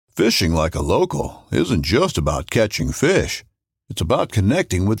Fishing like a local isn't just about catching fish. It's about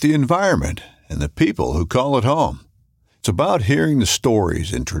connecting with the environment and the people who call it home. It's about hearing the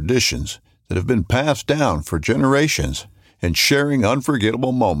stories and traditions that have been passed down for generations and sharing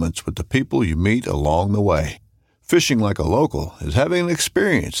unforgettable moments with the people you meet along the way. Fishing like a local is having an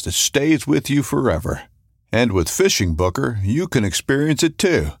experience that stays with you forever. And with Fishing Booker, you can experience it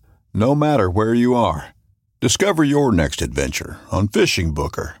too, no matter where you are. Discover your next adventure on Fishing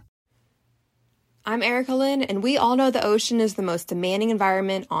Booker. I'm Erica Lynn, and we all know the ocean is the most demanding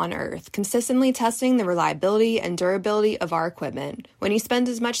environment on Earth, consistently testing the reliability and durability of our equipment. When you spend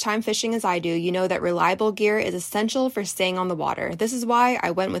as much time fishing as I do, you know that reliable gear is essential for staying on the water. This is why I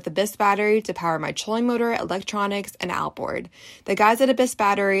went with the Abyss battery to power my trolling motor, electronics, and outboard. The guys at Abyss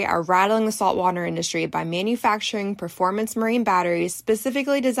Battery are rattling the saltwater industry by manufacturing performance marine batteries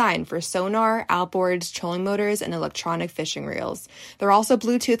specifically designed for sonar, outboards, trolling motors, and electronic fishing reels. They're also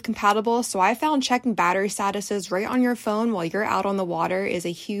Bluetooth compatible, so I found checking battery statuses right on your phone while you're out on the water is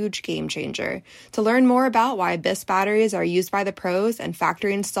a huge game changer. To learn more about why Abyss batteries are used by the pros and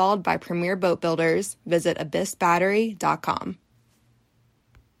factory installed by premier boat builders, visit abyssbattery.com.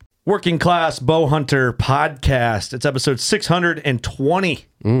 Working Class Bow Hunter Podcast. It's episode 620.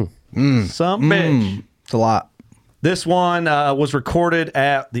 Some bitch. It's a lot. This one was recorded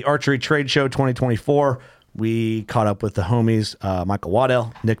at the Archery Trade Show 2024. We caught up with the homies, Michael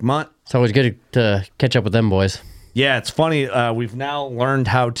Waddell, Nick Mundt. It's always good to catch up with them boys. Yeah, it's funny. We've now learned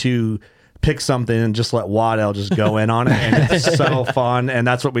how to pick something and just let Waddell just go in on it. And it's so fun. And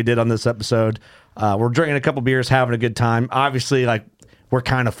that's what we did on this episode. We're drinking a couple beers, having a good time. Obviously, like, we're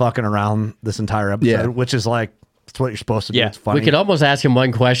kind of fucking around this entire episode, which is like, it's what you're supposed to do. It's funny. We could almost ask him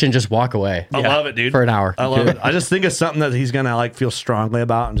one question, just walk away. I love it, dude. For an hour. I love it. I just think it's something that he's going to like feel strongly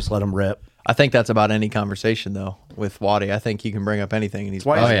about and just let him rip. I think that's about any conversation, though, with Waddy. I think you can bring up anything, and he's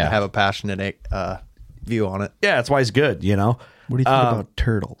going to have a passionate view on it. Yeah, that's why he's good, you know? What do you think about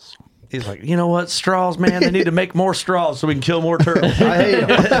turtles? He's like, you know what? Straws, man. They need to make more straws so we can kill more turtles. I hate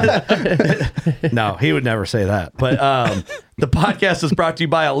them. No, he would never say that. But the podcast is brought to you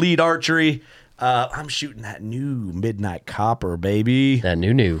by Elite Archery. I'm shooting that new Midnight Copper, baby. That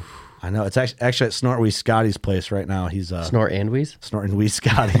new. I know. It's actually at Snort Wee Scotty's place right now. He's Snort and Wheeze? Snort and Wee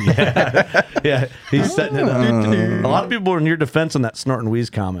Scotty. Yeah. Yeah. He's setting it up. A lot of people are in your defense on that Snort and Wheeze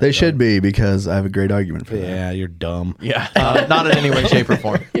comment. They should be, because I have a great argument for that. Yeah, you're dumb. Yeah. Not in any way, shape, or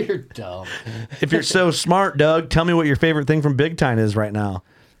form. You're dumb. If you're so smart, Doug, tell me what your favorite thing from Big Time is right now.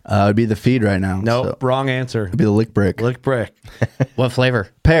 It'd be the feed right now. No, so. wrong answer. It'd be the lick brick. Lick brick. What flavor?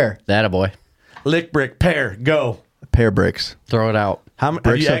 Pear. That a boy. Lick brick. Pear. Go. Pear bricks. Throw it out.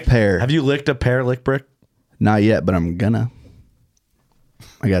 Bricks of pear. Have you licked a pear lick brick? Not yet, but I'm gonna.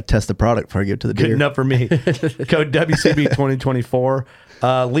 I gotta test the product before I give it to the deer. Good enough for me. Code WCB 2024.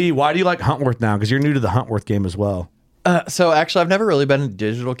 Lee, why do you like Huntworth now? Because you're new to the Huntworth game as well. So actually, I've never really been a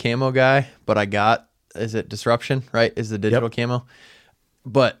digital camo guy, but I got, is it Disruption, right? Is the digital camo.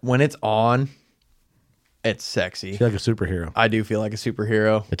 But when it's on, it's sexy. You feel like a superhero. I do feel like a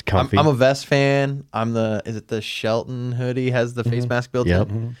superhero. It's comfy. I'm a vest fan. Is it the Shelton hoodie has the face mask built in?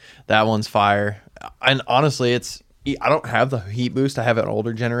 Mm-hmm. That one's fire. And honestly, I don't have the heat boost. I have an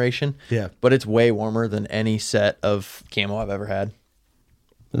older generation. Yeah. But it's way warmer than any set of camo I've ever had.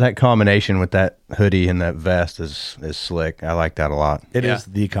 That combination with that hoodie and that vest is slick. I like that a lot. It is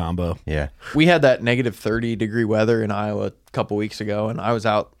the combo. Yeah. We had that negative 30-degree weather in Iowa a couple weeks ago, and I was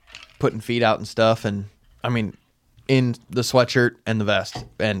out putting feet out and stuff, and I mean, in the sweatshirt and the vest,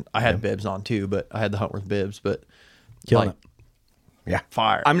 and I had bibs on too, but I had the Huntworth bibs, but Killing it. Yeah,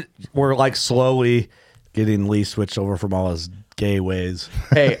 fire. We're like slowly getting Lee switched over from all his gay ways.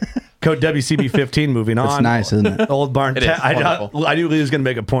 Hey, Code WCB 15 moving on. It's nice, isn't it? Old Barn. It is I knew Lee was going to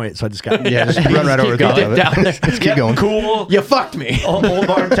make a point, so I just got Yeah, just run right over the top of it. Let's keep going. Cool. you fucked me. Old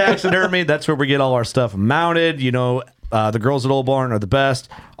Barn Taxidermy. That's where we get all our stuff mounted. You know, the girls at Old Barn are the best.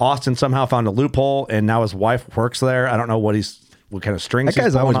 Austin somehow found a loophole, and now his wife works there. I don't know what kind of strings. That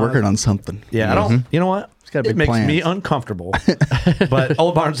guy's always working on something. Yeah, I don't. You know what? got it big makes plans. me uncomfortable. But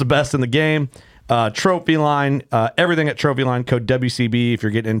Old Barn's the best in the game. Trophy line, everything at Trophy Line, code WCB if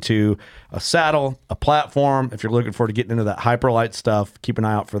you're getting into a saddle, a platform. If you're looking forward to getting into that hyperlight stuff, keep an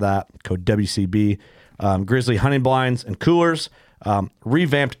eye out for that, code WCB. Grizzly hunting blinds and coolers.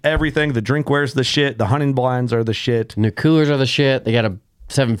 Revamped everything. The drinkware's the shit. The hunting blinds are the shit. New coolers are the shit. They got a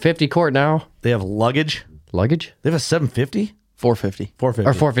 750 quart now. They have luggage. Luggage? They have a 750? 450. 450.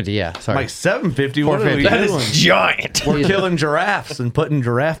 Or 450, yeah. Sorry. Like 750? What are we 450. doing? That is giant. We're killing giraffes and putting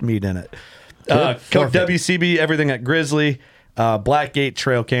giraffe meat in it. Code WCB, everything at Grizzly. Blackgate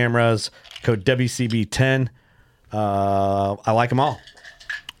trail cameras, code WCB10. I like them all.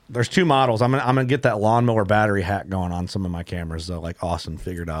 There's two models. I'm gonna get that lawnmower battery hack going on some of my cameras though, like Austin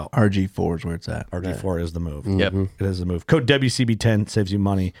figured out. RG4 is where it's at. RG4 is the move. Yep. It is the move. Code WCB10 saves you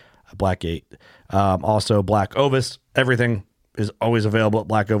money at Blackgate. Also, Black Ovis. Everything is always available at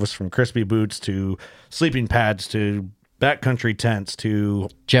Black Ovis, from crispy boots to sleeping pads to backcountry tents to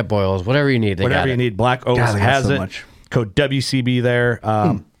Jet boils, whatever you need. whatever you need. Black Ovis God, they got has so it. much. Code WCB there.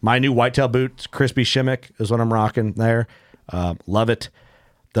 My new whitetail boots, crispy shimmick, is what I'm rocking there. Love it.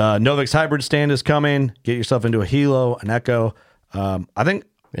 The Novix Hybrid stand is coming. Get yourself into a Hilo, an Echo. I think,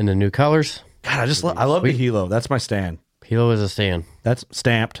 In the new colors. God, I love the Hilo. That's my stand. Hilo is a stand. That's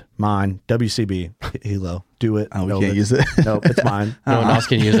stamped. Mine. WCB. Hilo. Do it. Oh, we can't use it. No, it's mine. No one else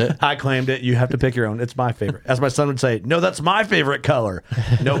can use it. I claimed it. You have to pick your own. It's my favorite. As my son would say, no, that's my favorite color.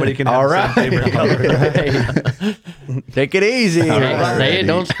 Nobody can have the same favorite color. Take it easy. Say it,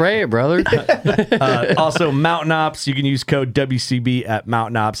 don't spray it, brother. Also, Mountain Ops. You can use code WCB at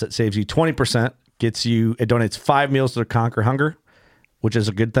Mountain Ops. That saves you 20%. It donates 5 meals to Conquer Hunger, which is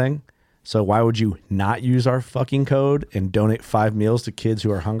a good thing. So why would you not use our fucking code and donate 5 meals to kids who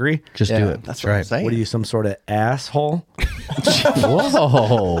are hungry? Just do it. That's what I'm saying. What are you, some sort of asshole?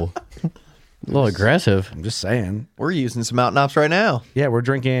 Whoa. A little aggressive. I'm just saying. We're using some Mountain Ops right now. Yeah, we're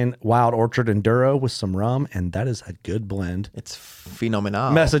drinking Wild Orchard Enduro with some rum, and that is a good blend. It's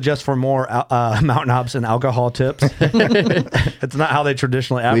phenomenal. Message us for more Mountain Ops and alcohol tips. It's not how they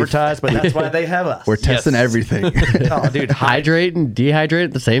traditionally advertise, but that's why they have us. We're testing everything. Oh, dude, Hydrate and dehydrate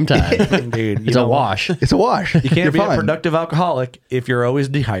at the same time. dude, It's a wash. It's a wash. You can't You're be fine. a productive alcoholic if you're always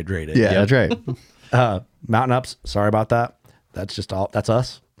dehydrated. Yeah. Yeah, that's right. Mountain Ups, sorry about that. That's just all. That's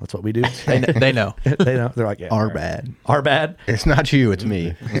us. That's what we do. They know. They know. They're like, yeah, Our all right. bad. Our bad. It's not you, it's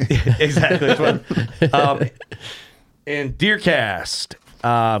me. Exactly. And Deercast.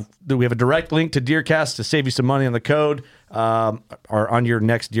 We have a direct link to Deercast to save you some money on the code, or on your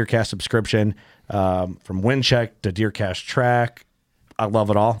next Deercast subscription. From Windcheck to Deercast Track. I love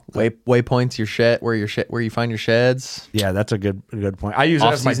it all. Waypoints, your shed, where you find your sheds. Yeah, that's a good point. I use it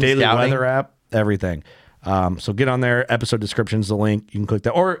as my Off-season daily scouting. weather app, everything. So get on there, episode description's the link. You can click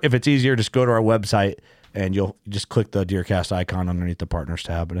that. Or if it's easier, just go to our website and you'll just click the Deercast icon underneath the partners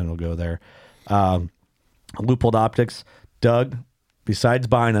tab and it'll go there. Loophole Optics. Doug, besides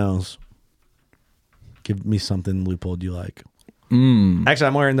binos, give me something Loophole you like. Actually,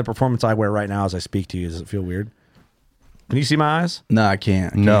 I'm wearing the performance eyewear right now as I speak to you. Does it feel weird? Can you see my eyes? No, I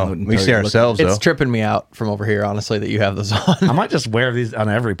can't. No, we see ourselves, though. It's tripping me out from over here, honestly, that you have those on. I might just wear these on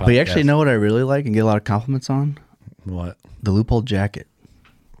every podcast. But you actually know what I really like and get a lot of compliments on? What? The Loophole jacket.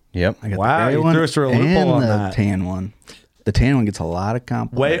 Yep. I got Wow, the gray you one threw us through a loophole and on the that. tan one. The tan one gets a lot of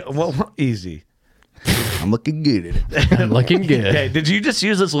compliments. Wait, well, easy. I'm looking good at it. Looking good. Okay, did you just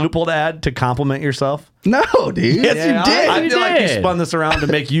use this Loophole ad to compliment yourself? No, dude. Yeah, you did. I feel like you did. spun this around to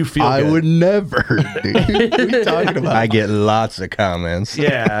make you feel I good. would never, dude. What are you talking about? I get lots of comments.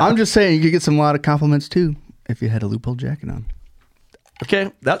 Yeah. I'm just saying you could get some lot of compliments too if you had a Loophole jacket on.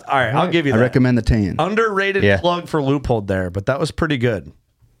 Okay, that's all right. I'll give you I that. recommend the tan. Underrated Yeah. plug for Loophole there, but that was pretty good.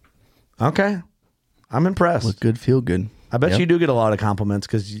 Okay, I'm impressed. Look good, feel good. I bet you do get a lot of compliments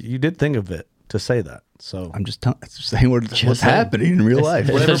because you did think of it to say that. So I'm just saying what's saying. happening in real life.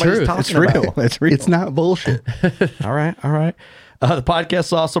 It's the everybody's truth. talking It's real. about. It's real. It's not bullshit. All right. The podcast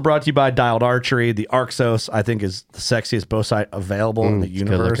is also brought to you by Dialed Archery. The Arxos, I think, is the sexiest bow sight available in the it's good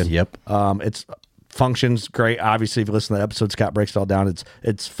universe. looking. Yep. It's functions great. Obviously, if you listen to that episode, Scott breaks it all down.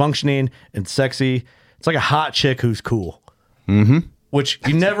 It's functioning and sexy. It's like a hot chick who's cool. Mm-hmm. Which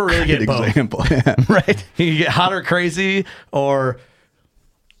you never really get Good both. example. Yeah. Right? You get hot or crazy, or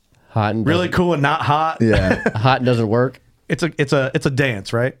Hot and really cool and not hot. Yeah. hot and doesn't work. It's a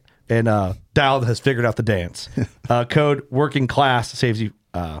dance, right? And Dialed has figured out the dance. Code working class saves you,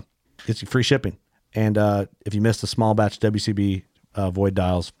 gets you free shipping. And if you missed a small batch WCB void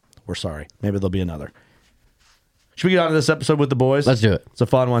dials, we're sorry. Maybe there'll be another. Should we get on to this episode with the boys? Let's do it. It's a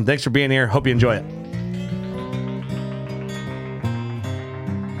fun one. Thanks for being here. Hope you enjoy it.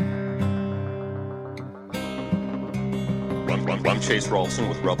 I'm Chase Rolfson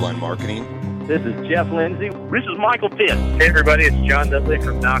with Rubline Marketing. This is Jeff Lindsay. This is Michael Pitt. Hey, everybody, it's John Dudley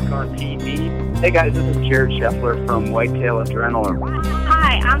from Knock on TV. Hey, guys, this is Jared Scheffler from Whitetail Adrenaline.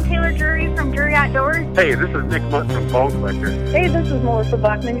 Hi, I'm Taylor Drury from Drury Outdoors. Hey, this is Nick Mundt from Bone Collector. Hey, this is Melissa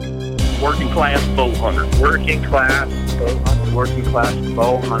Buckman. Working Class Bow Hunter. Working Class Bow Hunter. Working Class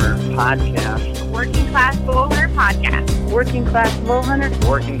Bow Hunter Podcast. Working Class Bow Hunter Podcast. Working Class Bow Hunter.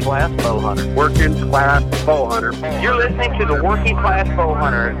 Working Class Bow Hunter. Working Class Bow Hunter. You're listening to the Working Class Bow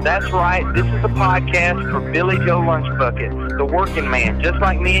Hunter. That's right. This is a podcast for Billy Joe Lunchbucket, the working man, just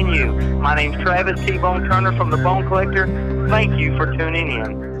like me and you. My name's Travis T-Bone Turner from the Bone Collector. Thank you for tuning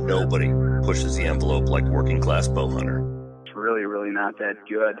in. nobody pushes the envelope like Working Class Bowhunter. It's really, really not that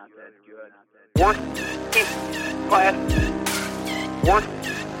good. Working class. Working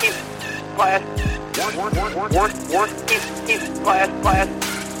class. Working class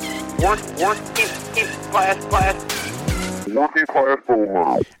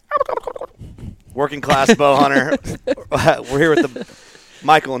bowhunter. Working Class Bowhunter. We're here with the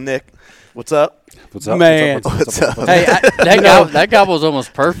Michael and Nick. What's up? What's up, man? What's up? Hey, that gobble was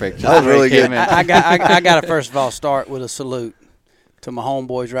almost perfect. That was really good. I got to first of all start with a salute to my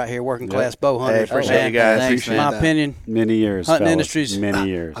homeboys right here, Working Class Bowhunters. Hey, appreciate you guys. Thanks, in my opinion, many years, hunting fellas. industries. Many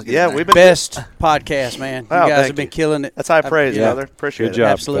years. Yeah, we've been best podcast, man. Wow, you guys thank have been you. killing it. That's high praise, brother. Appreciate Good it. job,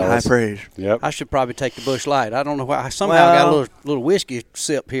 Absolutely. fellas. High praise. Yep. I should probably take the Bush Light. I don't know why. Somehow I got a little whiskey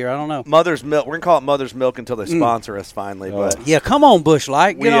sip here. I don't know. Mother's Milk. We're gonna call it Mother's Milk until they sponsor us finally. Oh. But Yeah, come on, Bush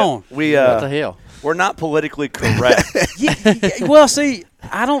Light. Get on. What the hell? We're not politically correct. yeah, well, see,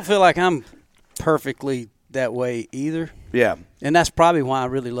 I don't feel like I'm perfectly that way either. Yeah. And that's probably why I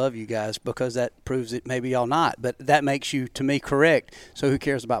really love you guys, because that proves it maybe y'all not. But that makes you, to me, correct. So who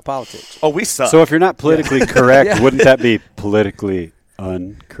cares about politics? Oh, we suck. So if you're not politically correct, wouldn't that be politically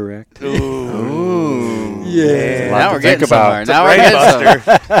uncorrect? Ooh. Yeah. Now we're getting somewhere. It's a Now we're brain getting somewhere.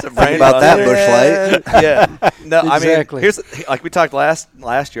 buster. It's a brain about that, buster. Bush Light. Yeah. No, Exactly. I mean, here's like we talked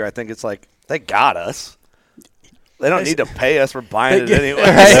last year. I think it's like they got us. They don't need to pay us for buying it anyway.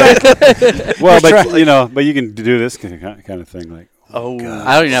 Well, but you can do this kind of thing, like. Oh,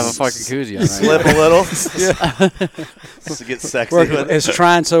 I don't even have a fucking koozie on. Slip a little. Just to get sexy with it. It's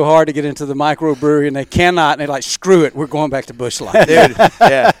trying so hard to get into the microbrewery, and they cannot, and they're like, screw it, we're going back to Bush Light. Dude,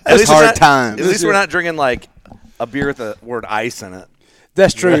 yeah. It's hard times. At least we're not drinking like a beer with the word ice in it.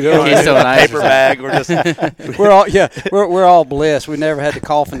 That's true. Keystone Ice. Paper bag. We're just We're all blessed. We never had to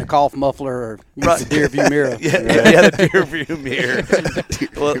cough in the cough muffler or use the deer view mirror. yeah, the deer view mirror.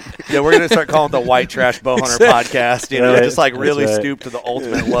 Well, yeah, we're gonna start calling it the White Trash Bowhunter podcast. You know, Right. just like really That's right. stoop to the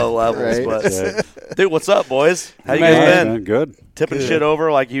ultimate low levels. Right. But dude, what's up, boys? How you Man. guys been? Good. Tipping shit over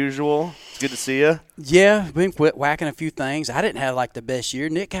like usual. It's good to see you. Yeah, been whacking a few things. I didn't have like the best year.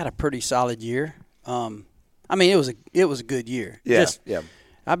 Nick had a pretty solid year. I mean, it was a good year. Yeah, yeah.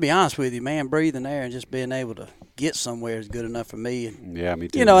 I'll be honest with you, man. Breathing air and just being able to get somewhere is good enough for me. And, Yeah, me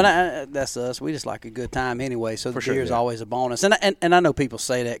too. you know, and that's us. We just like a good time anyway. So the beer is always a bonus. And I know people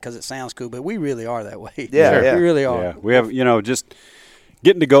say that because it sounds cool, but we really are that way. Yeah, yeah. We really are. Yeah, we have, just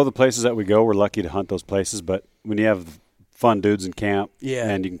getting to go the places that we go. We're lucky to hunt those places, but when you have fun dudes in camp, Yeah.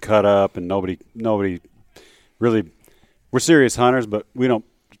 and you can cut up, and nobody really, we're serious hunters, but we don't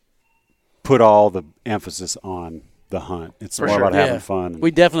put all the emphasis on the hunt. It's more about having fun.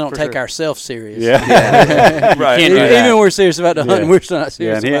 We definitely don't take ourselves serious. Yeah. Right. Can't do that. Even when we're serious about the hunting, we're not Yeah,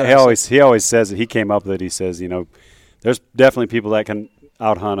 serious and about he ourselves. always says that he came up with it. He says, there's definitely people that can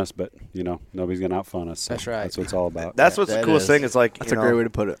out hunt us, but nobody's gonna out fun us. So That's right. That's what it's all about. That's what's the That coolest is. thing is like That's a great way to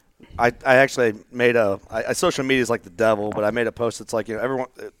put it. I actually made I social media is like the devil, but I made a post that's like everyone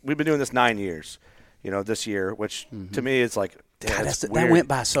we've been doing this 9 years, this year, which to me it's like damn, God, that's that weird. went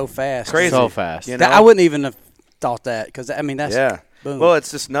by so fast. Crazy. So fast. You know? I wouldn't even have thought that because that's boom. Well, it's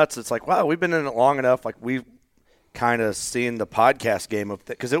just nuts. It's like wow, we've been in it long enough. Like we've kind of seen the podcast game of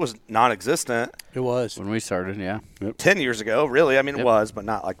because it was non-existent. It was When we started, yeah. 10 years ago, really. I mean, it was, but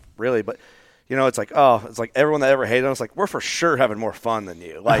not like really. But it's like it's like everyone that ever hated us, like we're for sure having more fun than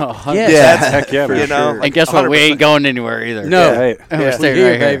you. Like, Heck yeah, man. like, And guess what? We 100%. ain't going anywhere either. no. Right. We're We staying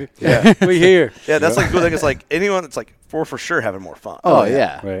here, right here. baby. Yeah. We here. Yeah, that's like the cool thing. It's like anyone that's like we're for sure having more fun. Oh,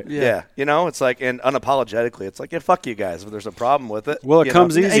 yeah. Right. Yeah. It's like, and unapologetically, it's like, yeah, fuck you guys. If there's a problem with it. Well, it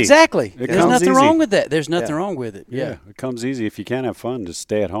comes easy. Exactly. It There's comes nothing easy. wrong with that. There's nothing wrong with it. Yeah, it comes easy. If you can't have fun, just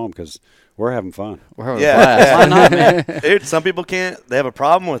stay at home because we're having fun. We're having Yeah. a blast. Why not, man? Dude, some people can't. They have a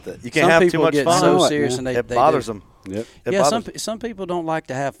problem with it. You can't Some have too people much get fun. so it, serious man. and they It bothers do. them. Yep. It Yeah, bothers some people don't like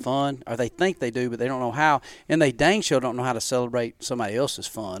to have fun, or they think they do, but they don't know how, and they dang sure don't know how to celebrate somebody else's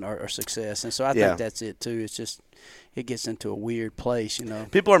fun or success. And so I think that's it too. It's just it gets into a weird place,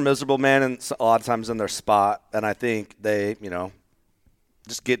 People are miserable, man, and a lot of times in their spot, and I think they,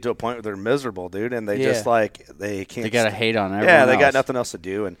 just get to a point where they're miserable, dude, and they just like they can't. They got to hate on everyone Yeah, they got else. nothing else to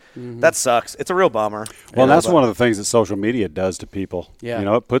do, and that sucks. It's a real bummer. Well, that's one of the things that social media does to people.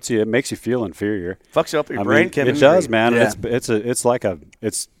 Yeah. It makes you feel inferior. Fucks you up your I brain mean, chemistry. it does, man. Yeah.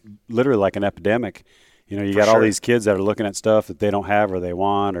 It's literally like an epidemic. You got all sure. these kids that are looking at stuff that they don't have or they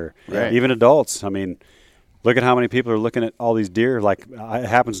want, or Right. even adults. I mean, look at how many people are looking at all these deer. Like it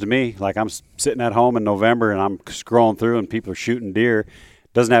happens to me. Like I'm sitting at home in November and I'm scrolling through and people are shooting deer.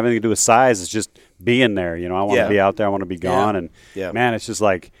 Doesn't have anything to do with size. It's just being there. I want to be out there. I want to be gone. And Yeah. man, it's just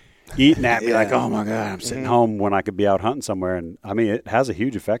like eating at me like, oh my God, I'm sitting home when I could be out hunting somewhere. And I mean, it has a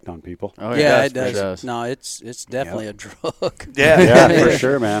huge effect on people. Oh yeah, it does. No, it's definitely a drug. Yeah, for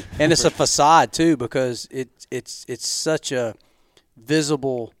sure, man. And it's a facade too, because it's such a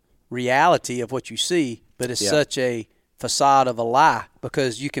visible reality of what you see, but it's such a facade of a lie,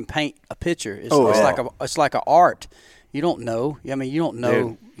 because you can paint a picture. It's like a art. You don't know. I mean, you don't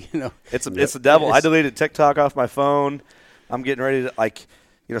know. Dude, you know, it's the devil. I deleted TikTok off my phone. I'm getting ready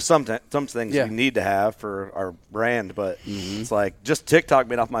to some things we need to have for our brand, but it's like just TikTok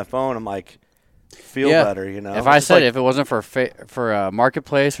being off my phone. I'm like, feel better, you know. If I said if it wasn't for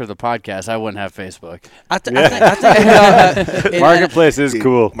Marketplace or the podcast, I wouldn't have Facebook. I think Marketplace is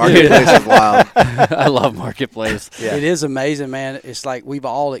cool. Marketplace is wild. I love Marketplace. Yeah. It is amazing, man. It's like we've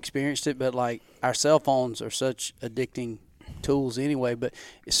all experienced it, but like our cell phones are such addicting tools anyway. But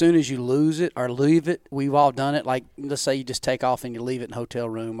as soon as you lose it or leave it, we've all done it. Like, let's say you just take off and you leave it in a hotel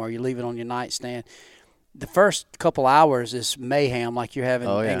room, or you leave it on your nightstand. The first couple hours is mayhem, like you're having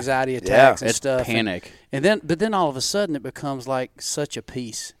anxiety attacks and stuff. Panic. But then all of a sudden it becomes like such a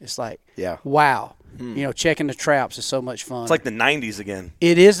peace. It's like, wow. You know, checking the traps is so much fun. It's like the 90s again.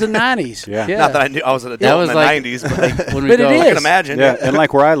 It is the 90s. Not that I knew I was an adult in the 90s, but, but it is. I can imagine. Yeah, and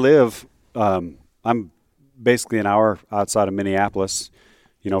like where I live, I'm basically an hour outside of Minneapolis.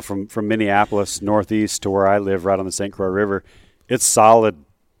 You know, from Minneapolis northeast to where I live, right on the St. Croix River, it's solid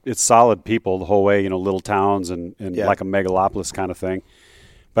people the whole way. You know, little towns and like a megalopolis kind of thing.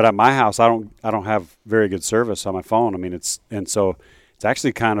 But at my house, I don't have very good service on my phone. I mean, so it's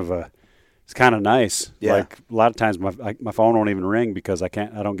actually kind of nice. Yeah. Like a lot of times my phone won't even ring because I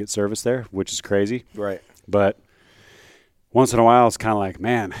don't get service there, which is crazy. Right. But once in a while, it's kind of like,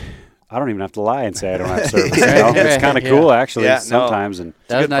 man, I don't even have to lie and say I don't have service. You know? It's kind of cool, actually, sometimes. And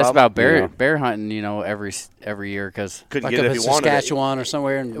that was nice about bear hunting, you know, every year, because couldn't like get it if you wanted Saskatchewan or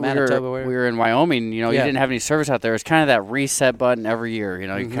somewhere in Manitoba. We were in Wyoming, you know, you didn't have any service out there. It's kind of that reset button every year, you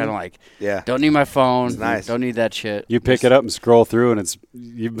know. You kind of like, don't need my phone, don't need that shit. You pick it up and scroll through, and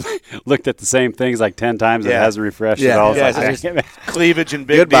you've looked at the same things like 10 times. And it hasn't refreshed at all. Cleavage and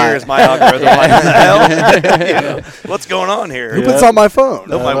big beer is my algorithm. Like, what the hell? You know, what's going on here? Who puts on my phone?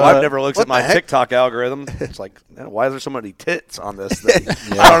 No, my wife never looks at my TikTok algorithm. It's like, why is there so many tits on this thing?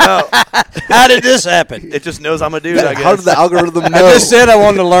 I don't know. How did this happen? It just knows I'm a dude, I guess. How did the algorithm know? I just said I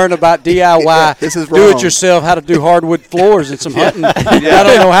wanted to learn about DIY, this is do it yourself, how to do hardwood floors and some hunting. I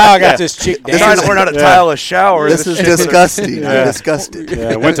don't know how I got this chick down. Trying to learn how to tile a shower. This is disgusting. I'm disgusted.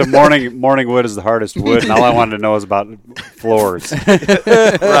 I went to morning wood is the hardest wood, and all I wanted to know is about floors.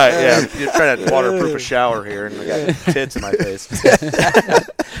 Right, yeah. You're trying to waterproof a shower here, and I got tits in my face.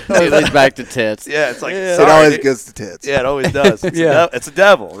 It leads back to tits. Yeah, it's like, it always goes to tits. Yeah, it always does. It's a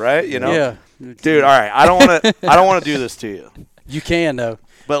devil, right? You know? Yeah. Dude, all right. I don't want to do this to you. You can though.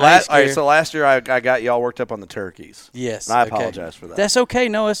 But last year I got y'all worked up on the turkeys. Yes. And I apologize for that. That's okay.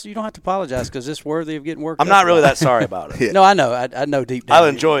 No, you don't have to apologize, because it's worthy of getting worked up. I'm not really that sorry about it. No, I know. I know deep down. I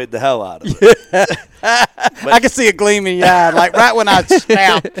enjoyed the hell out of it. I can see a gleam in your eye, like right when I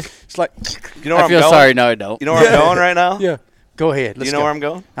snap. It's like, you know where I feel sorry. No, I don't. You know where I'm going right now? Yeah. Go ahead. You know where I'm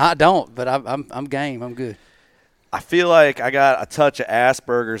going? I don't, but I'm game. I'm good. I feel like I got a touch of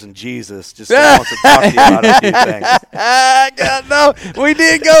Asperger's and Jesus just wants to talk to you about a few things. God, no, we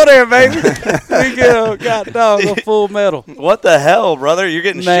did go there, baby. We go, God, no, full metal. What the hell, brother? You're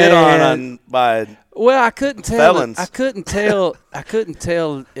getting shit on by. Well, I couldn't tell. Felons. I couldn't tell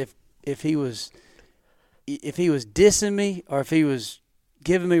if he was dissing me or if he was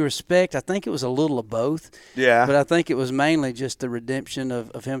giving me respect. I think it was a little of both. Yeah. But I think it was mainly just the redemption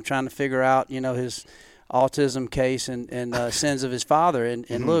of him trying to figure out, you know, his autism case and sins of his father.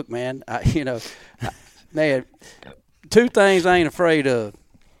 And look, man, man, two things I ain't afraid of: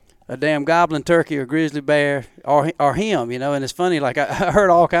 a damn goblin turkey or grizzly bear or him, you know. And it's funny, like I heard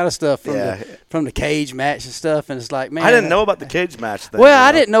all kind of stuff from the cage match and stuff, and it's like, man, I didn't know about the cage match thing. Well,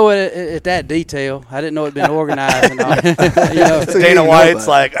 I didn't know it at that detail. I didn't know it'd been organized and all. You know, so Dana White's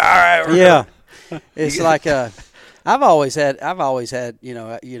like, all right, yeah. It's like I've always had, you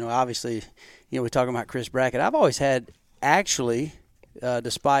know, obviously, you know, we're talking about Chris Brackett. I've always had, actually,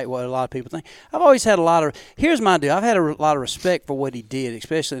 despite what a lot of people think, I've always had a lot of. Here's my deal. I've had a lot of respect for what he did,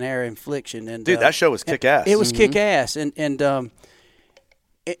 especially in Air Infliction. And dude, that show was kick ass. It was kick ass, and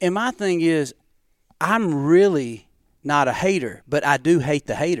my thing is, I'm really not a hater, but I do hate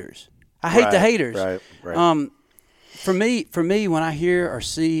the haters. I hate the haters. Right. For me, when I hear or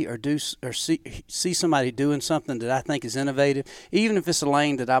see or see somebody doing something that I think is innovative, even if it's a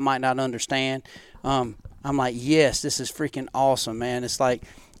lane that I might not understand, I'm like, yes, this is freaking awesome, man. It's like,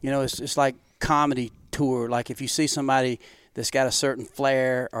 you know, it's like comedy tour. Like if you see somebody that's got a certain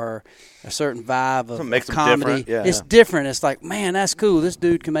flair or a certain vibe of comedy. It's different. It's like, man, that's cool. This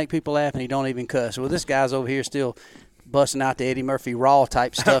dude can make people laugh and he don't even cuss. Well, this guy's over here still busting out the Eddie Murphy Raw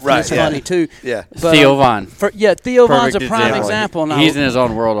type stuff. Right, and it's funny too. Yeah. But, Theo Von. Theo Von's a prime example. He's in his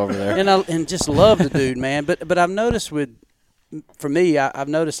own world over there. And just love the dude, man. But I've noticed for me, I've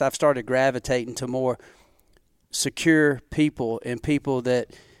noticed I've started gravitating to more secure people and people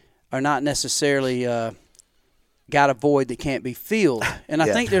that are not necessarily got a void that can't be filled. And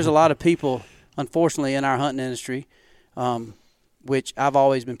I think there's a lot of people, unfortunately, in our hunting industry, which I've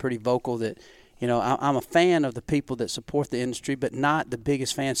always been pretty vocal that, I'm a fan of the people that support the industry, but not the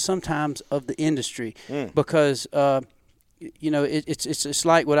biggest fan sometimes of the industry because, it's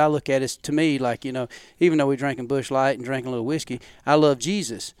like what I look at is, to me, like, even though we're drinking Busch Light and drinking a little whiskey, I love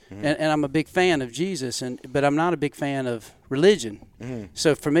Jesus, and I'm a big fan of Jesus, but I'm not a big fan of religion.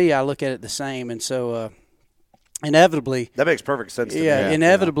 So for me, I look at it the same, and so inevitably that makes perfect sense to me.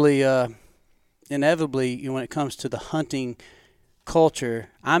 Inevitably, when it comes to the hunting culture,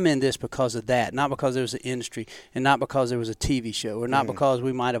 I'm in this because of that, not because there was an industry and not because there was a TV show or not because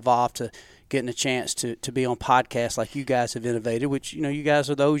we might evolve to getting a chance to be on podcasts like you guys have innovated, which, you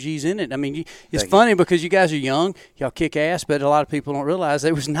guys are the OGs in it. I mean, it's funny because you guys are young, y'all kick ass, but a lot of people don't realize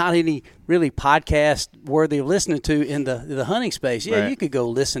there was not any really podcast worthy of listening to in the hunting space. Yeah, you could go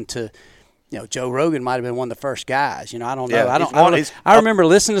listen to, Joe Rogan might have been one of the first guys. I don't know. I remember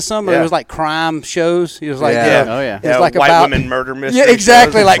listening to some, but it was like crime shows. He was like, it was like white about women murder mystery. Yeah,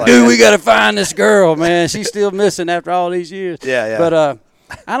 exactly. Like, dude, we got to find this girl, man. She's still missing after all these years. Yeah. But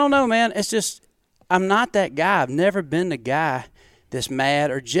I don't know, man. It's just, I'm not that guy. I've never been the guy that's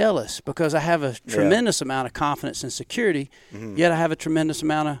mad or jealous because I have a tremendous amount of confidence and security, yet I have a tremendous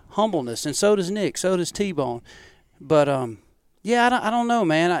amount of humbleness. And so does Nick. So does T-Bone. But, I don't know,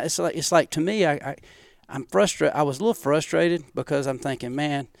 man. It's like to me, I'm frustrated. I was a little frustrated because I'm thinking,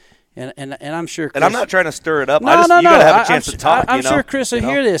 man, and I'm sure Chris, and I'm not trying to stir it up. No. You got to have a chance to talk. I'm sure Chris will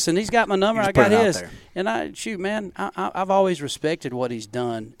hear this, and he's got my number. I got his, and I've always respected what he's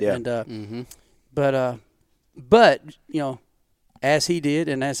done. Yeah. And but as he did,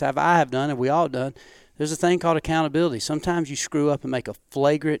 and as I have done, and we all done, there's a thing called accountability. Sometimes you screw up and make a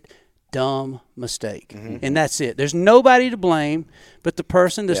flagrant, dumb mistake, and that's it. There's nobody to blame but the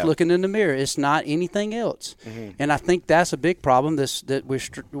person that's looking in the mirror. It's not anything else. And I think that's a big problem that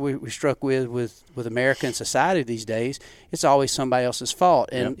we're struck with America and society these days. It's always somebody else's fault.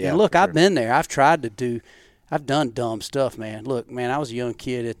 And look, I've been there. I've done dumb stuff, man. Look, man, I was a young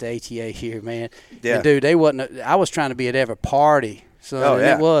kid at the ATA here, man. Yeah. And dude, I was trying to be at every party. So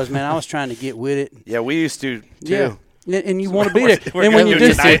it was, man. I was trying to get with it. Yeah, we used to too. Yeah. And you want to be there. And when you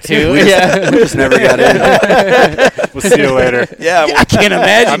do tonight too. we just never got in. We'll see you later. Yeah, I can't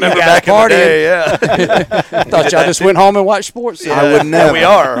imagine. I remember you back in the party. day. Yeah, I thought y'all just went home and watched sports. Yeah, I would never. We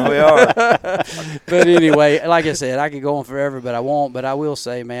are. But anyway, like I said, I could go on forever, but I won't. But I will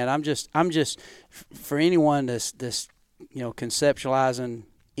say, man, I'm just for anyone that's conceptualizing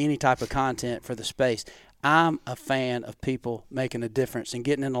any type of content for the space. I'm a fan of people making a difference and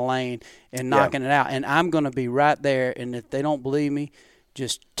getting in the lane and knocking it out. And I'm going to be right there. And if they don't believe me,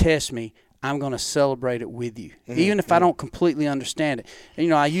 just test me. I'm going to celebrate it with you, even if I don't completely understand it.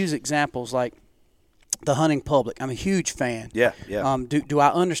 And, I use examples like the hunting public. I'm a huge fan. Yeah. Do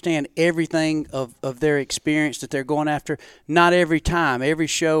I understand everything of their experience that they're going after? Not every time. Every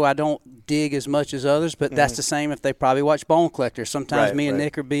show I don't dig as much as others, but that's the same if they probably watch Bone Collector. Sometimes me and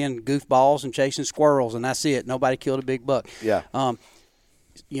Nick are being goofballs and chasing squirrels, and that's it. Nobody killed a big buck. Yeah.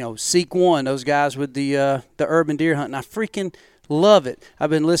 Seek One, those guys with the urban deer hunting. I freaking love it. I've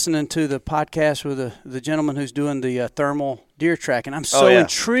been listening to the podcast with the gentleman who's doing the thermal deer tracking. I'm so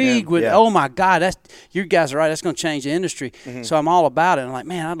intrigued with, oh my God, you guys are right. That's going to change the industry. So I'm all about it. I'm like,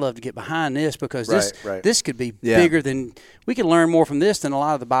 man, I'd love to get behind this because this could be bigger than, we could learn more from this than a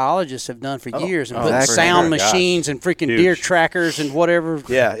lot of the biologists have done for years. And putting sound machines and freaking deer trackers and whatever,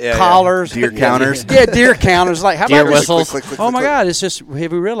 collars. Deer counters. Deer counters. Like, how deer about whistles? Click, oh my God, it's just,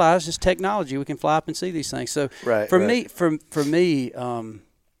 have we realized it's technology. We can fly up and see these things. So for me,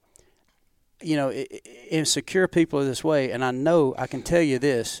 and secure people this way, and I know I can tell you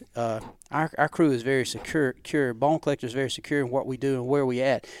this, our crew is very secure. Bone Collector is very secure in what we do and where we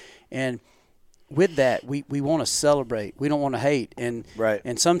at. And with that, we want to celebrate. We don't want to hate. And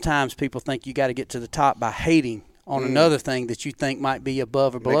sometimes people think you got to get to the top by hating on another thing that you think might be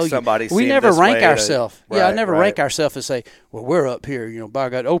above or below you. We never rank ourselves. I never rank ourselves and say, well, we're up here, by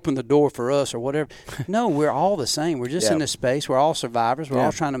God, open the door for us or whatever. No, we're all the same. We're just in this space. We're all survivors. We're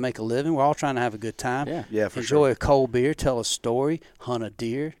all trying to make a living. We're all trying to have a good time. Enjoy a cold beer, tell a story, hunt a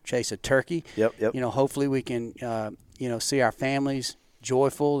deer, chase a turkey. Yep. Hopefully we can see our families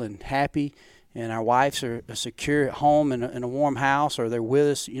joyful and happy, and our wives are secure at home in a warm house, or they're with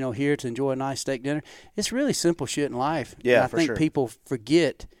us, here to enjoy a nice steak dinner. It's really simple shit in life. Yeah, and I think people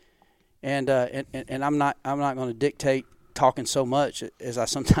forget, and I'm not going to dictate talking so much as I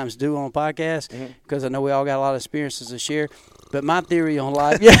sometimes do on a podcast, because I know we all got a lot of experiences to share. But my theory on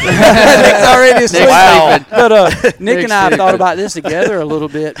life, Nick's already asleep. Wow. But Nick and I have thought about this together a little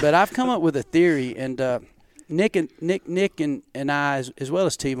bit. But I've come up with a theory, and Nick and I, as well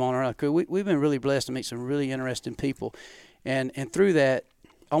as T-Bone, our crew, we've been really blessed to meet some really interesting people, and through that,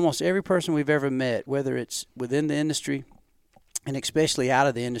 almost every person we've ever met, whether it's within the industry, and especially out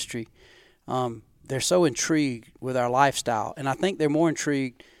of the industry, they're so intrigued with our lifestyle, and I think they're more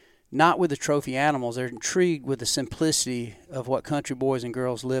intrigued not with the trophy animals. They're intrigued with the simplicity of what country boys and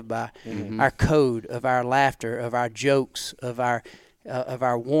girls live by, our code, of our laughter, of our jokes, of our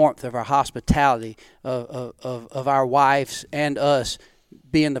warmth, of our hospitality, of our wives and us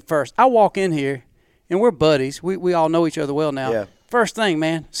being the first. I walk in here, and we're buddies. We all know each other well now. Yeah. First thing,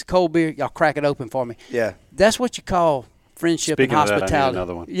 man, it's a cold beer. Y'all crack it open for me. Yeah. That's what you call friendship. Speaking and of hospitality. that, I need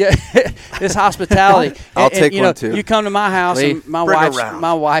another one. Yeah, it's hospitality. I'll take one too. You come to my house, and my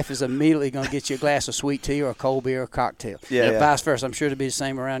around. wife is immediately going to get you a glass of sweet tea or a cold beer or a cocktail. Yeah. Vice versa. I'm sure it'll be the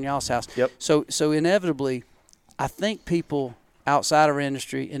same around y'all's house. Yep. So inevitably, I think people outside our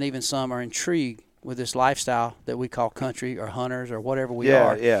industry, and even some, are intrigued with this lifestyle that we call country or hunters or whatever we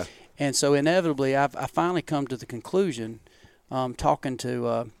are. Yeah. And so inevitably, I finally come to the conclusion, talking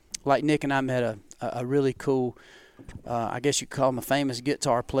to like Nick and I met a really cool, I guess you could call him a famous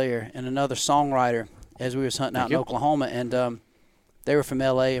guitar player, and another songwriter as we was hunting out in Oklahoma, and they were from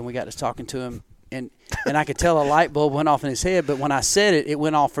L.A., and we got to talking to him, and I could tell a light bulb went off in his head, but when I said it, it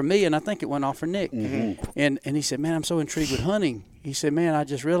went off for me, and I think it went off for Nick. And he said, man, I'm so intrigued with hunting. He said, man, I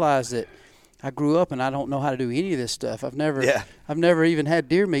just realized that I grew up and I don't know how to do any of this stuff. I've never even had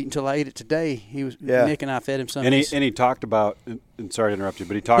deer meat until I ate it today. Nick and I fed him some. And he talked about, and sorry to interrupt you,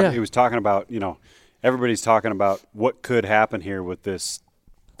 but he was talking about, everybody's talking about what could happen here with this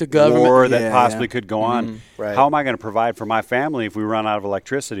the government war that possibly could go on. Right. How am I going to provide for my family if we run out of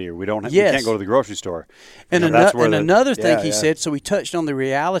electricity or we can't go to the grocery store? And another thing he said, so he touched on the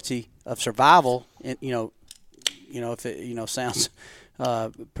reality of survival, and if it sounds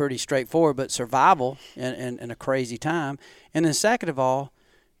pretty straightforward, but survival in a crazy time. And then second of all,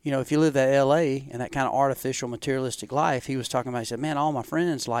 if you live that L.A. and that kind of artificial materialistic life, he was talking about, he said, man, all my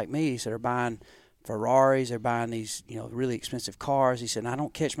friends like me, he said, are buying Ferraris, they're buying these, really expensive cars. He said, and I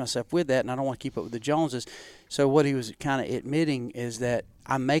don't catch myself with that, and I don't want to keep up with the Joneses. So what he was kind of admitting is that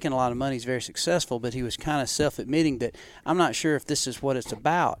I'm making a lot of money, he's very successful, but he was kind of self-admitting that I'm not sure if this is what it's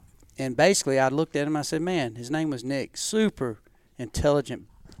about. And basically, I looked at him, I said, man, his name was Nick, super intelligent,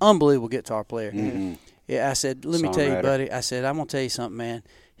 unbelievable guitar player. Yeah, I said, let me tell you, buddy, I said, I'm going to tell you something, man.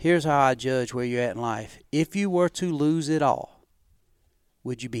 Here's how I judge where you're at in life. If you were to lose it all,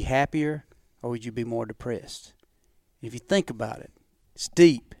 would you be happier or would you be more depressed? If you think about it, it's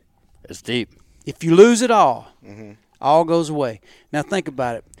deep. It's deep. If you lose it all, all goes away. Now think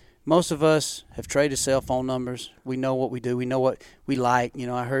about it. Most of us have traded cell phone numbers. We know what we do. We know what we like.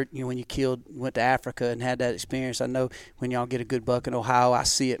 I heard when you went to Africa and had that experience. I know when y'all get a good buck in Ohio, I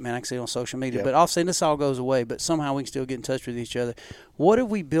see it, man. I can see it on social media. Yep. But all of a sudden, this all goes away. But somehow we can still get in touch with each other. What have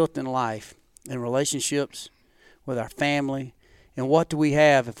we built in life, in relationships, with our family? And what do we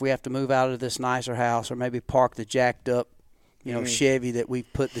have if we have to move out of this nicer house or maybe park the jacked up, Chevy that we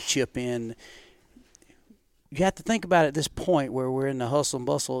put the chip in? You have to think about it at this point where we're in the hustle and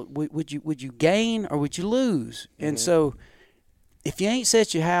bustle. Would you gain or would you lose? And so, if you ain't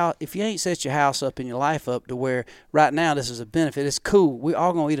set your house up and your life up to where right now this is a benefit, it's cool. We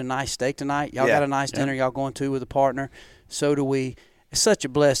all gonna eat a nice steak tonight. Y'all got a nice dinner. Y'all going to with a partner. So do we. It's such a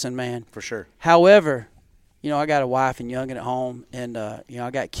blessing, man. For sure. However, I got a wife and youngin at home, and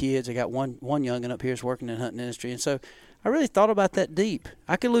I got kids. I got one youngin up here is working in the hunting industry, and so I really thought about that deep.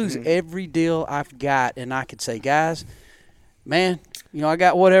 I could lose every deal I've got, and I could say, guys, man, I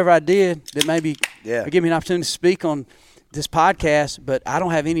got whatever I did that maybe give me an opportunity to speak on this podcast, but I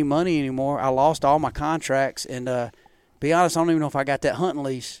don't have any money anymore. I lost all my contracts, and be honest, I don't even know if I got that hunting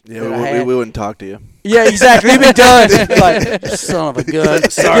lease. Yeah, we wouldn't talk to you. Yeah, exactly. We'd be done. Like, son of a gun.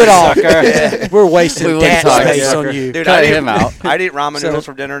 Sorry, sucker. Yeah. We're wasting dad space on you. Dude, I'd eat ramen noodles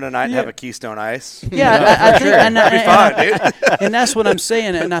for dinner tonight and have a Keystone Ice. Yeah, I think that'd be fine, dude. And that's what I'm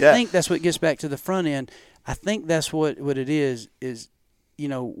saying, and I think that's what gets back to the front end. I think that's what it is,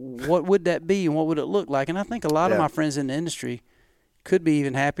 what would that be and what would it look like? And I think a lot of my friends in the industry could be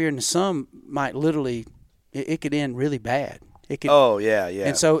even happier, and some might literally – it could end really bad. It could. Oh yeah.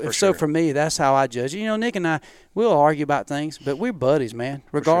 And so for me, that's how I judge it. You know, Nick and I, we'll argue about things, but we're buddies, man.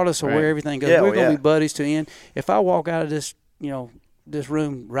 Regardless of where everything goes, we're gonna be buddies to the end. If I walk out of this, this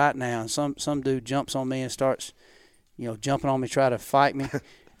room right now, and some dude jumps on me and starts, jumping on me, try to fight me.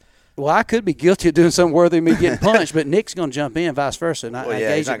 Well, I could be guilty of doing something worthy of me getting punched, but Nick's going to jump in, vice versa, and I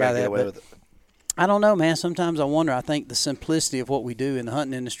gauge it by that. But I don't know, man. Sometimes I wonder. I think the simplicity of what we do in the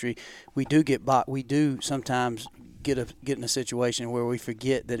hunting industry, we do get bought. We do sometimes get in a situation where we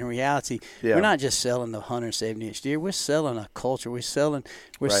forget that in reality, we're not just selling the 170-inch deer. We're selling a culture. We're selling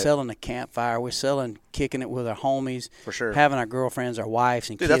a campfire. We're selling kicking it with our homies. For sure. Having our girlfriends, our wives,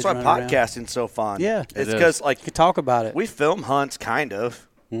 and Dude, kids. that's why podcasting's so fun. Yeah, it's because you can talk about it. We film hunts, kind of.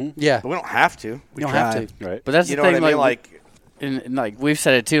 Mm-hmm. Yeah, but we don't have to. We don't have to. Right. But that's you the know thing. What I mean? Like we've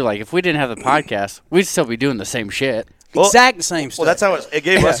said it too. Like if we didn't have the podcast, we'd still be doing the same shit. Exact same stuff. Well, that's how it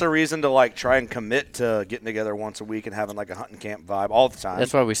gave us a reason to try and commit to getting together once a week and having a hunting camp vibe all the time.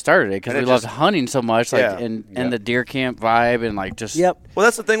 That's why we started it, because we loved hunting so much, and the deer camp vibe, and just Well,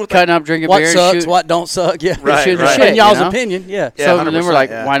 that's the thing with cutting up, drinking what beer, sucks, shooting. what don't suck. Yeah, right. Shit, in y'all's opinion. Yeah. So then we're like,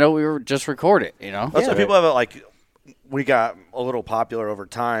 why don't we just record it? That's why people have it. We got a little popular over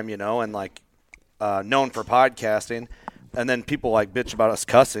time, and known for podcasting, and then people bitch about us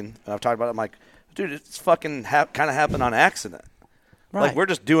cussing. And I've talked about it. I'm like, dude, it's fucking kind of happened on accident. Right. We're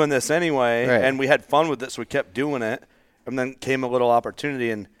just doing this anyway, and we had fun with it, so we kept doing it. And then came a little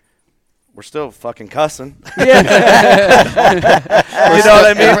opportunity, and we're still fucking cussing. Yeah. You know what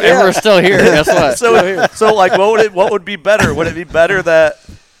I mean? And we're still here. Guess what? So what would be better? Would it be better that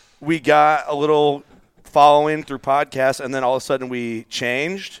we got a little following through podcasts, and then all of a sudden we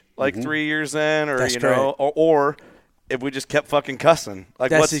changed 3 years in, or or if we just kept fucking cussing,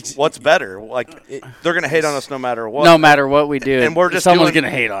 what's better? They're gonna hate on us no matter what. No matter what we do, and we're just someone's gonna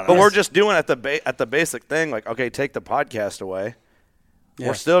hate on us. But we're just doing at the basic thing. Okay, take the podcast away. Yeah.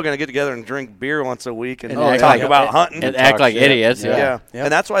 We're still gonna get together and drink beer once a week and talk about hunting and act like idiots. Yeah.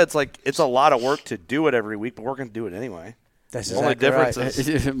 And that's why it's a lot of work to do it every week, but we're gonna do it anyway. That's the only difference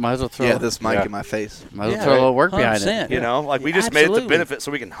is might as well throw this mic in my face. Might as well throw a little work behind it. We just made it to benefit so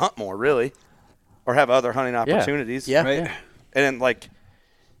we can hunt more, really. Or have other hunting opportunities. Yeah. Right. Yeah. And then,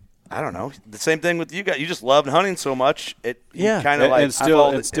 I don't know. The same thing with you guys. You just loved hunting so much. Kind of and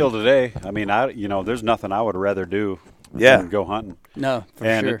still today. I mean, there's nothing I would rather do than go hunting. No, for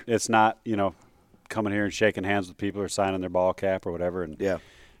and sure. It's not, coming here and shaking hands with people or signing their ball cap or whatever. And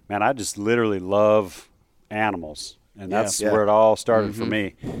man, I just literally love animals. And that's where it all started for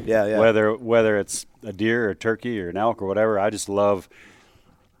me. Yeah. Whether it's a deer or a turkey or an elk or whatever, I just love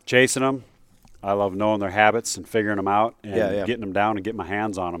chasing them. I love knowing their habits and figuring them out and getting them down and getting my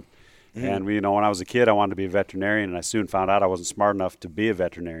hands on them. Mm-hmm. And when I was a kid, I wanted to be a veterinarian, and I soon found out I wasn't smart enough to be a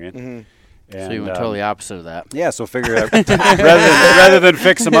veterinarian. Mm-hmm. And, so you went totally opposite of that. Yeah, so figure rather than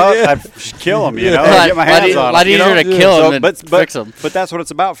fix them up, I'd kill them. Get my hands on them. A lot easier to kill them than fix them. But that's what it's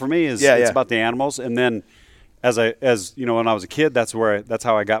about for me. It's about the animals, and then as when I was a kid, that's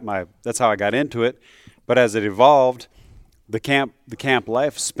how I got into it. But as it evolved, the camp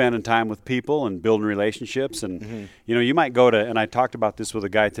life, spending time with people and building relationships, and you might go to, and I talked about this with a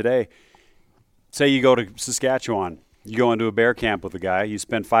guy today. Say you go to Saskatchewan, you go into a bear camp with a guy, you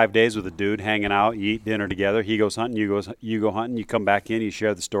spend 5 days with a dude, hanging out, you eat dinner together. He goes hunting, you go hunting, you come back in, you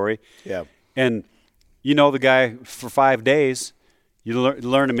share the story. Yeah, and the guy for 5 days. You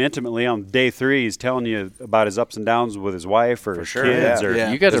learn him intimately. On day 3, he's telling you about his ups and downs with his wife or his kids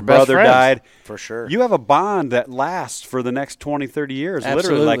or you guys his are best brother friends. died. For sure. You have a bond that lasts for the next 20, 30 years.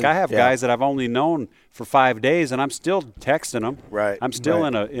 Absolutely. Literally, I have guys that I've only known for 5 days, and I'm still texting them. Right. I'm still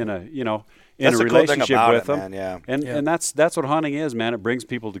in a relationship with them. Man, And that's what hunting is, man. It brings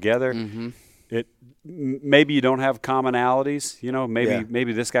people together. Mm-hmm. Maybe you don't have commonalities.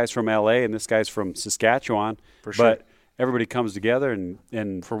 Maybe this guy's from L.A. and this guy's from Saskatchewan. For sure. But everybody comes together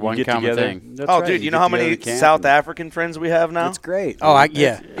and for one get common together. thing. That's oh, right. dude, you know how many South African friends we have now? It's great. Oh, I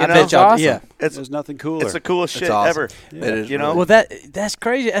bet y'all. awesome. Yeah, There's nothing cooler. It's the coolest shit awesome. ever. Yeah. It is. Well, that's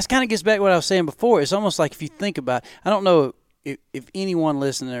crazy. That kind of gets back to what I was saying before. It's almost like if you think about, I don't know if anyone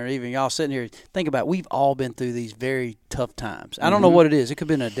listening or even y'all sitting here think about, we've all been through these very tough times. I don't know what it is. It could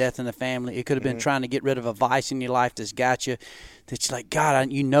have been a death in the family. It could have been trying to get rid of a vice in your life that's got you, that you're like,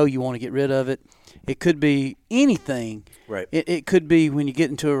 God, you want to get rid of it. It could be anything. Right. It could be when you get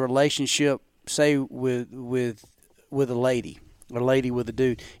into a relationship, say with a lady with a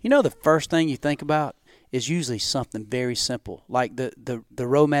dude. The first thing you think about is usually something very simple, like the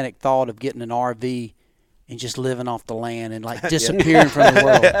romantic thought of getting an RV and just living off the land and like disappearing from the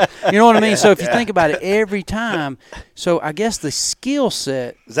world. You know what I mean? So if you think about it, every time, so I guess the skill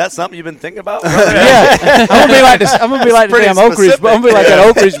set. Is that something you've been thinking about? Yeah, I'm gonna be like this. I'm gonna be like the damn Oak Ridge. I'm gonna be like that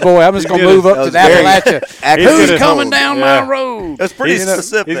Oak Ridge boy. I'm just gonna move up to Appalachia. Who's coming down my road? That's pretty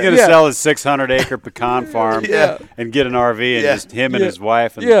specific. He's gonna sell his 600-acre pecan farm and get an RV and just him and his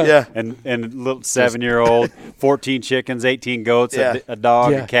wife and little 7-year-old, 14 chickens, 18 goats, a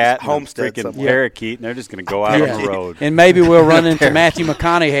dog, a cat, homestead, freaking parakeet, and they're just gonna go out on the road. And maybe we'll run into Matthew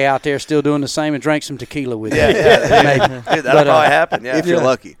McConaughey out there still doing the same and drink some tequila with him. Dude, that'll probably happen. Yeah, if you're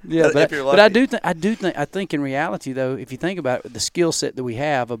lucky. Yeah, if you're lucky. But I think in reality though, if you think about it, the skill set that we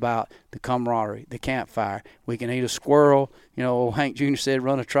have about the camaraderie, the campfire, we can eat a squirrel. You know, old Hank Jr. said,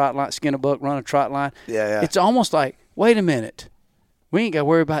 run a trot line, skin a buck, run a trot line. Yeah. It's almost like, wait a minute, we ain't got to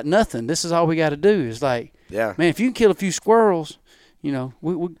worry about nothing. This is all we got to do. It's like, man, if you can kill a few squirrels. You know,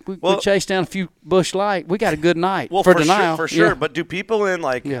 we chase down a few bush light. We got a good night for denial. For sure. But do people in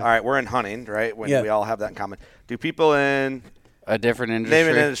all right, we're in hunting, right? When we all have that in common. Do people in a different industry? Name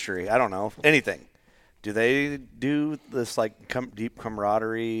an industry. I don't know. Anything. Do they do this deep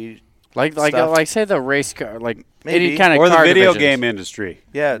camaraderie? Like say the race car, like maybe. Any kind of or car the video divisions. game industry.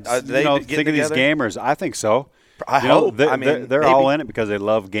 Yeah, they think of these gamers. I think so. I hope. They're all in it because they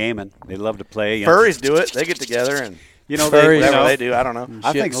love gaming. They love to play. Furries do it. They get together and. You know, whatever they do, I don't know.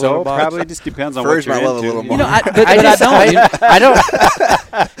 I think so. Probably just depends on Furries what you're might love into. a little more. You know, I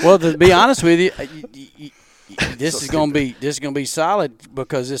don't. Well, to be honest with you, this is gonna be solid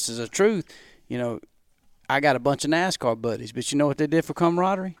because this is a truth. You know, I got a bunch of NASCAR buddies, but you know what they did for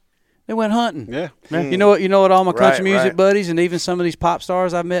camaraderie? They went hunting. Yeah. You know what? All my country music buddies and even some of these pop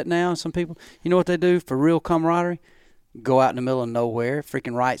stars I've met now, and some people, you know what they do for real camaraderie? Go out in the middle of nowhere,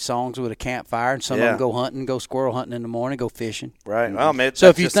 freaking write songs with a campfire, and some of them go hunting, go squirrel hunting in the morning, go fishing. Right. Well, man, so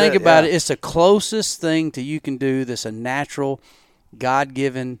if you think about it, it's the closest thing to you can do that's a natural,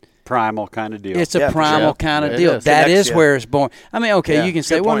 God-given primal kind of deal. It's a primal kind of deal. Is. That is where it's born. I mean, okay, you can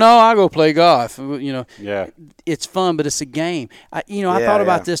say, well, no, I'll go play golf. You know, it's fun, but it's a game. I thought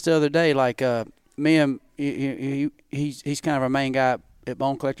about this the other day. Like me and he's kind of our main guy at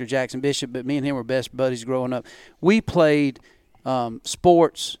Bone Collector, Jackson Bishop, but me and him were best buddies growing up. We played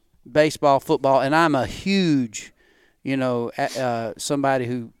sports, baseball, football, and I'm a huge, somebody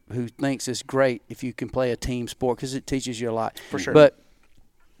who thinks it's great if you can play a team sport because it teaches you a lot. For sure. But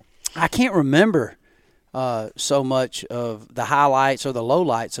I can't remember so much of the highlights or the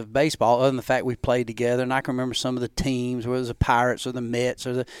lowlights of baseball other than the fact we played together. And I can remember some of the teams, whether it was the Pirates or the Mets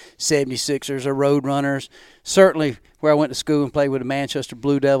or the 76ers or Roadrunners. Certainly where I went to school and played with the Manchester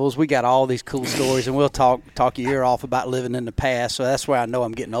Blue Devils, we got all these cool stories, and we'll talk your ear off about living in the past. So that's where I know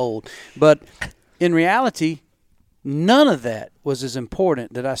I'm getting old. But in reality, none of that was as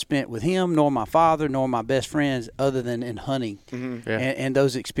important that I spent with him, nor my father, nor my best friends, other than in hunting and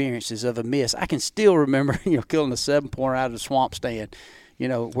those experiences of a miss. I can still remember, killing a 7-pointer out of the swamp stand.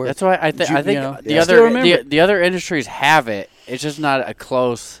 Where that's why I think the other industries have it. It's just not a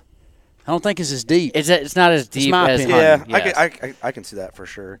close. I don't think it's as deep. It's not as deep as hunting. Yeah, I can see that for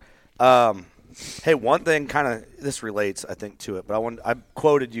sure. Hey, one thing this relates, I think, to it, but I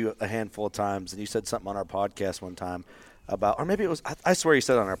quoted you a handful of times, and you said something on our podcast one time about, or maybe it was, I swear you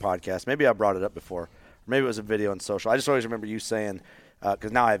said it on our podcast. Maybe I brought it up before. Or maybe it was a video on social. I just always remember you saying,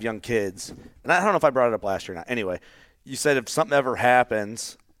 because now I have young kids, and I don't know if I brought it up last year or not. Anyway, you said if something ever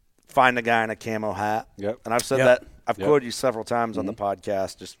happens, find a guy in a camo hat. Yep. And I've said that. I've quoted you several times on the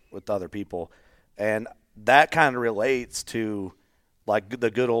podcast just with other people. And that kind of relates to like the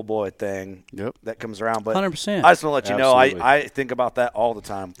good old boy thing that comes around. But 100%. I just want to let you know I think about that all the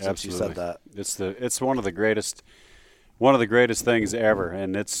time since you said that. It's one of the greatest things ever,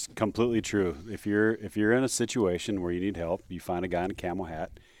 and it's completely true. If you're in a situation where you need help, you find a guy in a camel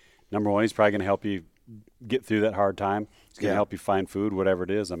hat. Number one, he's probably going to help you get through that hard time. He's going to help you find food, whatever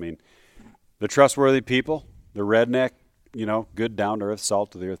it is. I mean, they're trustworthy people. They're redneck, good down-to-earth,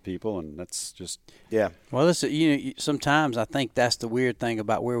 salt-to-the-earth people, and that's just Well, listen, sometimes I think that's the weird thing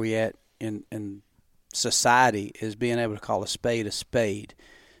about where we at in society is being able to call a spade.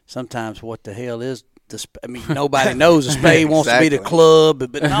 Sometimes what the hell is nobody knows a spade wants to be the club,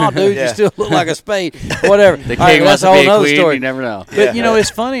 but no, dude, you still look like a spade. Whatever. The king wants to be a queen. Story. You never know. But it's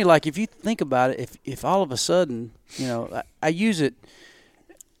funny. Like if you think about it, if all of a sudden, I use it.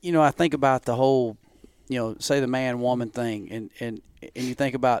 I think about the whole, say the man-woman thing, and you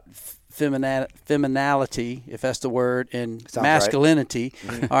think about femininity, if that's the word, and sounds masculinity.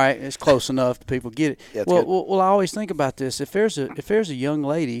 Right. All right, it's close enough that people get it. Yeah, well, I always think about this. If there's a young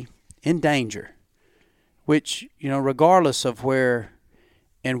lady in danger, which regardless of where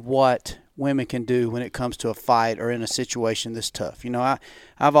and what women can do when it comes to a fight or in a situation this tough.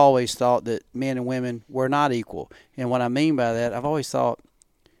 I've always thought that men and women were not equal. And what I mean by that, I've always thought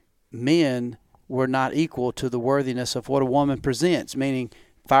men were not equal to the worthiness of what a woman presents, meaning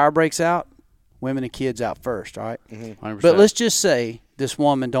fire breaks out, women and kids out first, all right? 100%. But let's just say this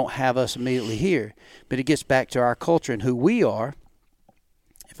woman don't have us immediately here, but it gets back to our culture and who we are.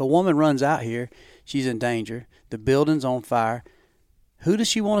 If a woman runs out here, she's in danger, the building's on fire, who does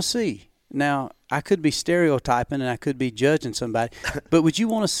she want to see? Now, I could be stereotyping and I could be judging somebody, but would you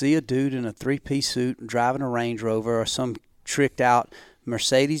want to see a dude in a three-piece suit driving a Range Rover or some tricked-out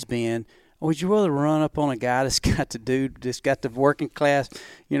Mercedes-Benz? Or would you rather run up on a guy that's got the working class,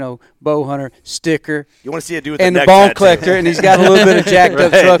 bow hunter sticker? You want to see a dude with and the the neck bone tattoo. collector, and he's got a little bit of jacked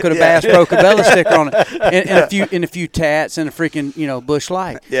up truck with a Bass Pro Cabela sticker on it, and a few tats and a freaking Busch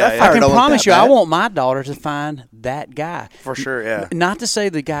Light. I can promise you, I want my daughter to find that guy for sure. Yeah, not to say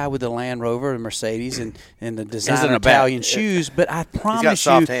the guy with the Land Rover, the Mercedes, and the designer Italian shoes, but I promise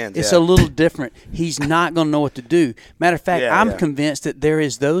you, it's a little different. He's not going to know what to do. Matter of fact, I'm convinced that there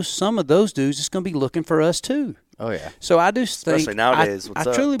is some of those dudes that's going to be looking for us too. Oh yeah. So I do think, especially nowadays. I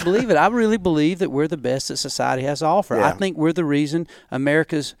truly believe it. I really believe that we're the best that society has to offer. Yeah. I think we're the reason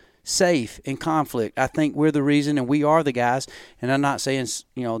America's safe in conflict. I think we're the reason, and we are the guys. And I'm not saying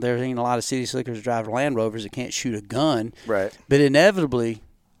there ain't a lot of city slickers driving Land Rovers that can't shoot a gun. Right. But inevitably,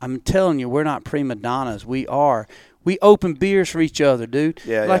 I'm telling you, we're not prima donnas. We are. We open beers for each other, dude.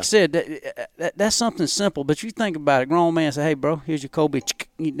 Yeah, like I said, that's something simple. But you think about it, grown man say, "Hey, bro, here's your cold beer.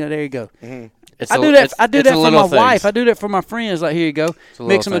 There you go." Mm-hmm. I do that for my wife. I do that for my friends. Like, here you go.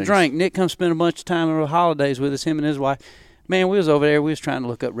 Mix them a drink. Nick comes spend a bunch of time on the holidays with us, him and his wife. Man, we was over there. We was trying to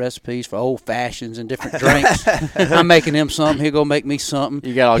look up recipes for old fashions and different drinks. I'm making him something. He'll go make me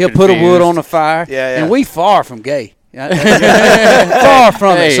something. He'll put a wood on the fire. Yeah. And we far from gay. Far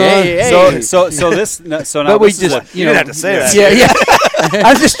from it, son. So now we just you didn't have to say that. Yeah.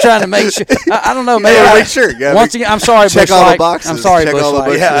 I'm just trying to make sure. I don't know. Maybe make sure. Once again, I'm sorry, check Busch all Light. the boxes. I'm sorry, check Busch all the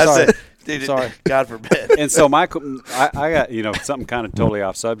Light. boxes. Yeah, sorry. Dude, Sorry. God forbid. And so I got something kind of totally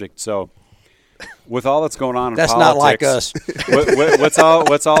off subject. So with all that's going on in that's politics, not like us.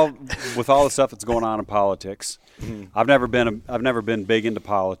 with all the stuff that's going on in politics, I've never been big into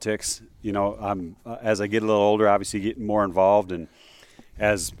politics. I'm as I get a little older, obviously getting more involved, and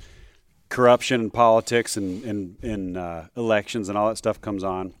as corruption in politics and elections and all that stuff comes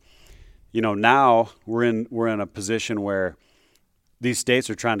on, now we're in a position where these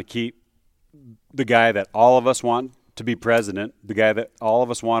states are trying to keep the guy that all of us want to be president, the guy that all of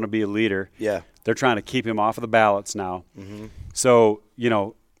us want to be a leader. Yeah. They're trying to keep him off of the ballots now. Mm-hmm. So,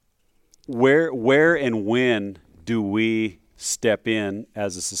 where and when do we step in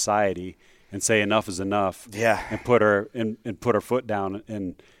as a society and say enough is enough? Yeah. And put our foot down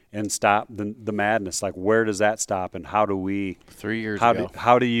and stop the madness. Like, where does that stop, and how do we 3 years ago.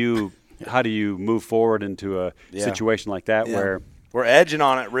 How do you move forward into a situation like that where we're edging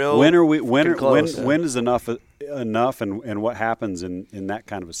on it real? When is enough and what happens in that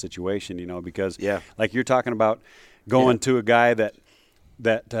kind of a situation? Because like you're talking about going to a guy that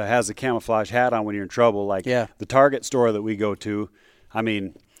has a camouflage hat on when you're in trouble. Like the Target store that we go to, I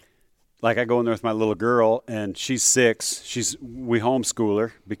mean, like I go in there with my little girl and she's 6. We homeschool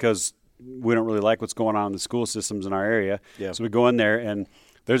her because we don't really like what's going on in the school systems in our area. Yeah. So we go in there and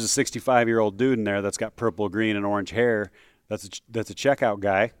there's a 65-year-old dude in there that's got purple, green, and orange hair. That's a checkout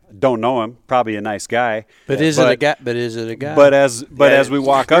guy. Don't know him. Probably a nice guy. But is it a guy? But as we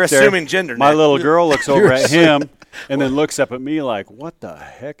walk up there, assuming gender, my Nick. little girl looks over at him and then looks up at me like, "What the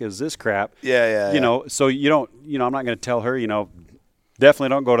heck is this crap?" Yeah. So you don't. I'm not going to tell her. Definitely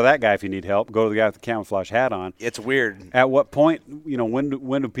don't go to that guy if you need help. Go to the guy with the camouflage hat on. It's weird. At what point,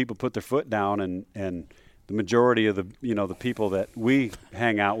 when do people put their foot down? And the majority of the people that we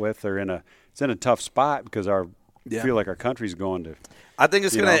hang out with are in a tough spot because feel like our country's going to. I think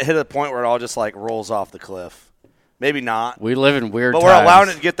it's going to hit a point where it all just like rolls off the cliff. Maybe not. We live in weird times. But we're allowing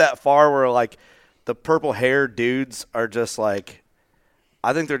it to get that far where like the purple haired dudes are just like,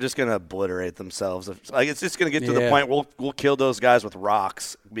 I think they're just going to obliterate themselves. Like it's just going to get to the point we'll kill those guys with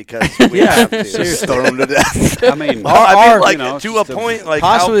rocks because we have to stone them to death. I mean, to a point like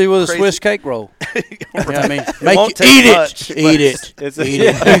possibly with a Swiss cake roll. I mean, eat it.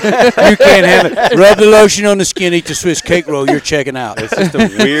 You can't have it. Rub the lotion on the skin, eat the Swiss cake roll. You're checking out. It's just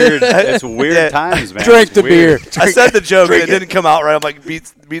it's weird times, man. Drink the beer. I said the joke and it didn't come out right. I'm like,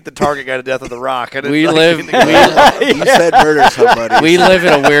 beat the Target guy to death with a rock. You said murder somebody. We live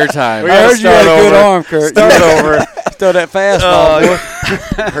in a weird time. I heard you had a good arm, Kurt. Start over. Throw that fastball, boy.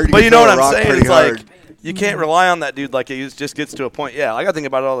 But you know what I'm saying? It's like you can't rely on that dude. Like, it just gets to a point. Yeah, I got to think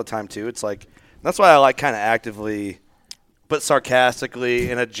about it all the time, too. It's like, that's why I like kind of actively, but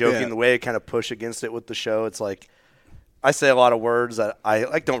sarcastically, in a joking way, kind of push against it with the show. It's like, I say a lot of words that I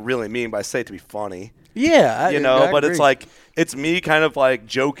like don't really mean, but I say it to be funny. Yeah, I but it's like, it's me kind of like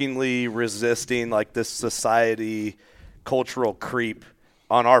jokingly resisting like this society cultural creep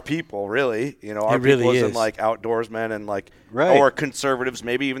on our people, really. Our really people is. isn't like outdoorsmen and like, or conservatives,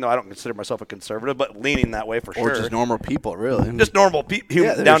 maybe, even though I don't consider myself a conservative, but leaning that way for sure. Or just normal people, really. Just normal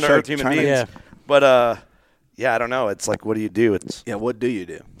people, down to earth human beings. Yeah. But I don't know. It's like, what do you do? What do you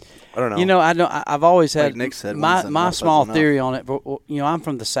do? I don't know. I've always had like Nick said, my small theory on it. But, I'm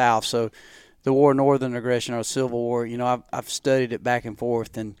from the South, so the war, Northern aggression, or Civil War. I've studied it back and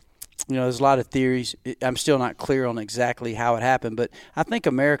forth, and there's a lot of theories. I'm still not clear on exactly how it happened, but I think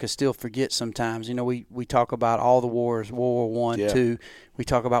America still forgets sometimes. We talk about all the wars, World War I, II. We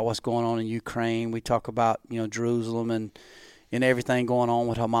talk about what's going on in Ukraine. We talk about Jerusalem and everything going on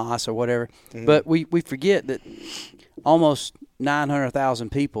with Hamas or whatever. Mm-hmm. But we forget that almost 900,000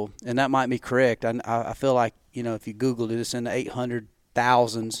 people, and that might be correct. I feel like if you Googled it, it's in the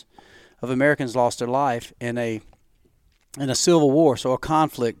 800,000s of Americans lost their life in a civil war, so a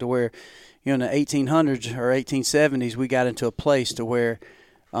conflict to where, in the 1800s or 1870s, we got into a place to where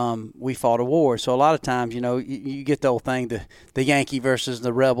we fought a war. So a lot of times, you get the old thing, the Yankee versus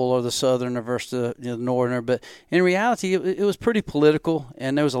the rebel, or the Southerner versus the Northerner. But in reality, it was pretty political,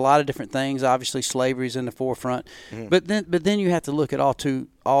 and there was a lot of different things. Obviously, slavery's in the forefront. Mm-hmm. But then you have to look at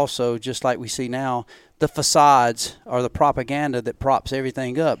also, just like we see now, the facades or the propaganda that props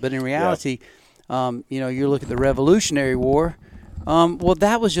everything up. But in reality, you look at the Revolutionary War. Well,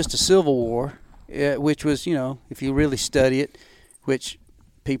 that was just a civil war, which was, if you really study it, which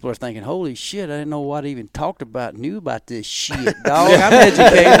people are thinking, holy shit, I didn't know what I even knew about this shit, dog. I'm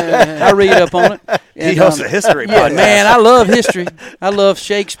educated. I read up on it. And, he hosts a history podcast. Yeah, man, I love history. I love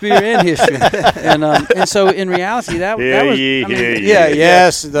Shakespeare and history. And so in reality, that was,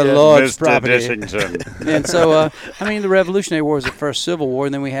 yes, the Lord's Mr. property. Dissington. And so, the Revolutionary War was the first Civil War,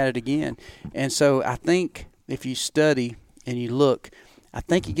 and then we had it again. And so I think if you study and you look, I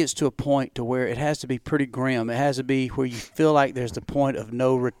think it gets to a point to where it has to be pretty grim. It has to be where you feel like there's the point of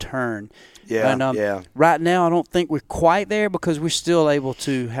no return. Yeah, and, right now, I don't think we're quite there because we're still able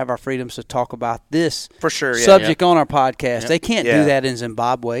to have our freedoms to talk about this subject on our podcast. They can't do that in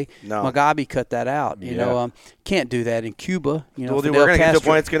Zimbabwe. No. Mugabe cut that out. Can't do that in Cuba. We're going to get to a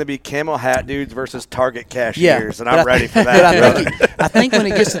point it's going to be camel hat dudes versus Target cashiers, and I'm ready for that. I think when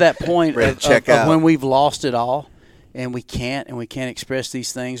it gets to that point of when we've lost it all, and we can't express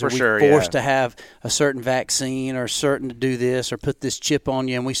these things, or we're forced to have a certain vaccine or certain to do this or put this chip on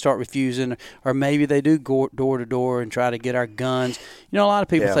you, and we start refusing, or maybe they do go door to door and try to get our guns. A lot of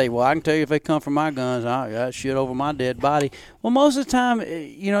people say, well, I can tell you if they come for my guns, I got shit over my dead body. Well, most of the time,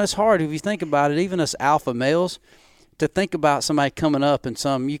 it's hard if you think about it, even us alpha males, to think about somebody coming up and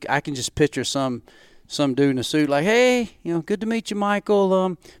I can just picture some dude in a suit like, hey, good to meet you,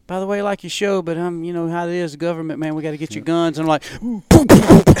 Michael. By the way, I like your show, but how it is, the government, man, we got to get your guns. And I'm like,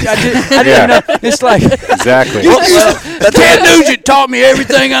 I didn't know. It's like, exactly. Ted Nugent taught me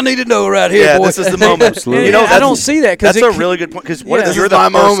everything I need to know right here, boy. This is the moment. I don't see that because that's a really good point. Because what if you're the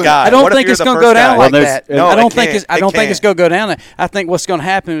first guy? I don't think it's going to go down like that. No, I don't think it's going to go down there. I think what's going to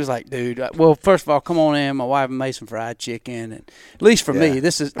happen is like, dude. Well, first of all, come on in. My wife made some fried chicken, and at least for me,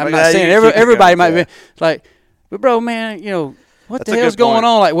 this is. I'm not saying everybody might be like, but bro, man, what the hell's going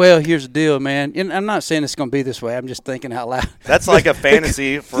on? Like, well, here's the deal, man. And I'm not saying it's going to be this way. I'm just thinking out loud. That's like a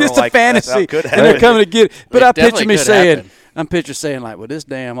fantasy for just like a fantasy. And they're coming to get it. But I picture me saying, like, well, this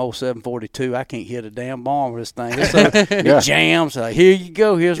damn old 742, I can't hit a damn bomb with this thing. It jams. Like, here you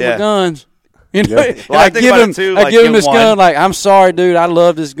go. Here's my guns. Well, I give him this gun. Like, I'm sorry, dude. I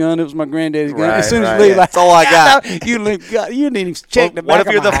love this gun. It was my granddaddy's gun. As soon as we leave, that's all I got. You didn't even check the back. What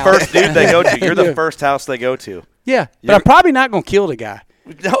if you're the first dude they go to? You're the first house they go to. Yeah, but I'm probably not going to kill the guy.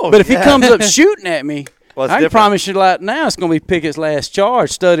 No, but if he comes up shooting at me, I can promise you, like, now it's going to be Pickett's last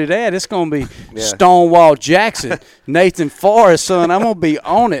charge. Study that. It's going to be Stonewall Jackson, Nathan Forrest, son. I'm going to be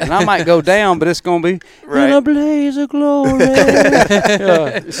on it, and I might go down, but it's going to be in a blaze of glory.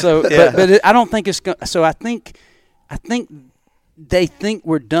 But I don't think it's going. So I think they think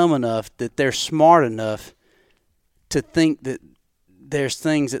we're dumb enough that they're smart enough to think that there's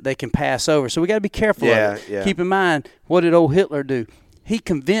things that they can pass over. So we got to be careful of it. Yeah. Keep in mind, what did old Hitler do? He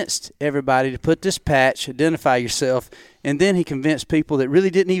convinced everybody to put this patch, identify yourself, and then he convinced people that really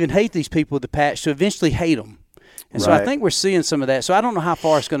didn't even hate these people with the patch to eventually hate them. And so I think we're seeing some of that. So I don't know how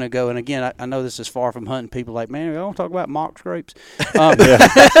far it's going to go. And again, I know this is far from hunting. People like, man, we don't talk about mock scrapes. Mock scrapes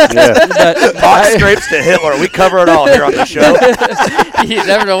to Hitler. We cover it all here on the show. You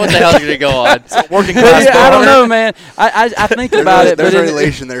never know what the hell's going to go on. Working class. I don't know, man. I think about it. There's a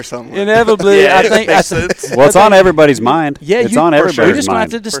relation there somewhere. Inevitably, I think. Well, it's on everybody's mind. Yeah, it's on everybody's mind. We're just going to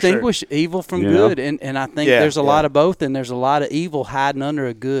have to distinguish evil from good. And I think there's a lot of both, and there's a lot of evil hiding under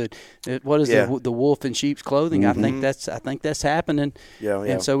a good. What is the wolf in sheep's clothing? I think that's happening.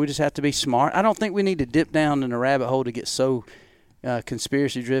 And so we just have to be smart. I don't think we need to dip down in a rabbit hole to get so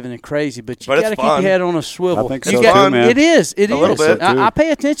conspiracy driven and crazy, but you got to keep your head on a swivel. I think so too, man. It is. It a is. Little bit. I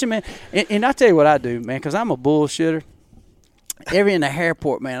pay attention, man. And I tell you what I do, man, because I'm a bullshitter. In the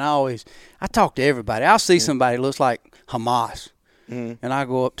airport, man, I talk to everybody. I'll see somebody that looks like Hamas, and I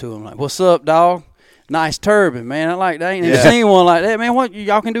go up to them like, "What's up, dog? Nice turban, man. I like that. I ain't never seen one like that, man. What,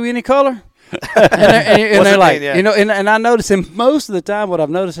 y'all can do any color?" and they're like, you know, and I notice, and most of the time, what I've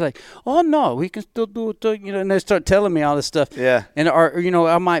noticed is like, oh no, we can still do it, you know, and they start telling me all this stuff. Yeah. And or you know,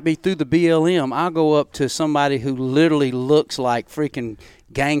 I might be through the BLM. I'll go up to somebody who literally looks like freaking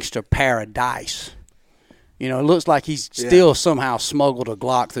Gangster Paradise. You know, it looks like he's still somehow smuggled a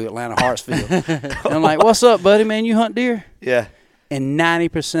Glock through Atlanta Hartsfield. And I'm like, what's up, buddy, man? You hunt deer? Yeah. And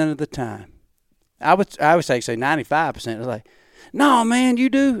 90% of the time, I would say 95%. It's like, no, man, you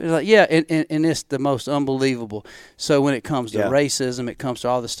do? It's like, yeah, and it's the most unbelievable. So when it comes to racism, it comes to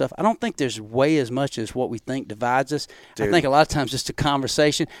all this stuff, I don't think there's way as much as what we think divides us. Dude. I think a lot of times just a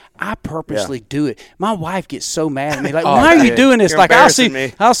conversation. I purposely do it. My wife gets so mad at me. Like, why are you doing this? You're like,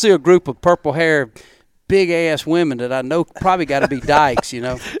 I'll see a group of purple hair, big-ass women that I know probably got to be dykes, you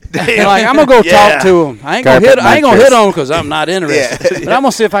know. And like, I'm going to go talk to them. I ain't going to hit on them because I'm not interested. But I'm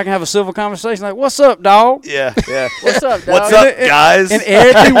going to see if I can have a civil conversation. Like, what's up, dog? Yeah. What's up, dog? What's up, guys? And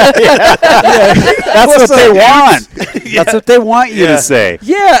every That's what they want. That's what they want you to say.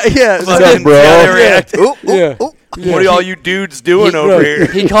 Yeah. What's up, bro? What are all you dudes doing over here?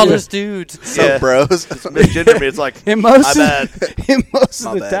 He called us dudes. So bros. Misgender me. It's like, and most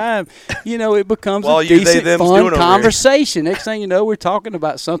of the time, you know, it becomes a decent, fun conversation. Next thing you know, we're talking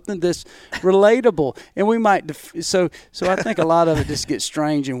about something that's relatable, and we might. So I think a lot of it just gets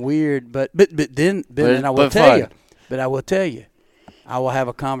strange and weird. But then I will tell you. But I will tell you, I will have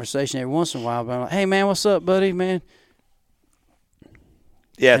a conversation every once in a while. But I'm like, hey man, what's up, buddy, man?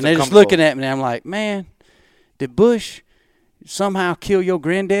 Yeah, and they're just looking at me, and I'm like, man. Did Bush somehow kill your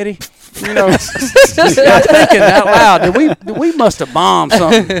granddaddy? You know, I'm thinking out loud. We must have bombed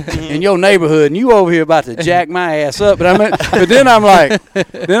something in your neighborhood, and you over here about to jack my ass up. But then I'm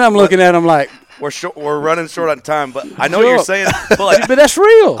looking at him like, we're running short on time. But I know what you're saying. But that's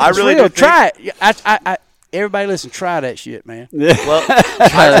real. I really do. Try it. I everybody listen. Try that shit, man. Well,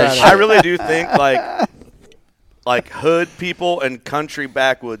 I really do think like hood people and country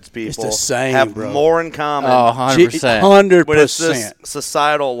backwoods people have more in common. Oh, 100%. 100%. But it's this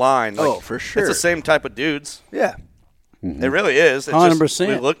societal line. Like, for sure. It's the same type of dudes. Yeah. Mm-hmm. It really is. It's 100%. Just,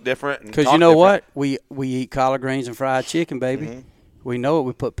 we look different. Because you know what? We eat collard greens and fried chicken, baby. Mm-hmm. We know it.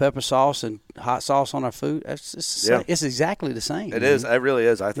 We put pepper sauce and hot sauce on our food. It's exactly the same. It is. It really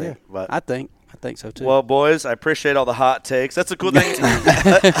is, I think. Yeah. But I think so too. Well, boys, I appreciate all the hot takes. That's a cool thing.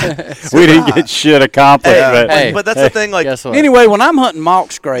 We didn't get shit accomplished. But that's the thing. Like, anyway, when I'm hunting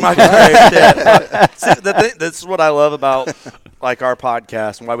mock scrape, that's what I love about like our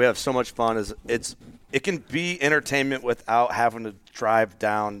podcast and why we have so much fun. Is it can be entertainment without having to drive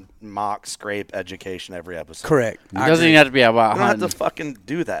down mock scrape education every episode. Correct. It doesn't even have to be about hunting. You don't hunting. have to fucking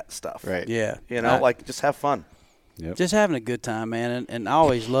do that stuff. Right. Yeah. You know, like just have fun. Yep. Just having a good time, man, and I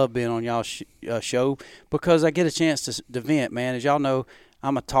always love being on y'all's show because I get a chance to vent, man. As y'all know,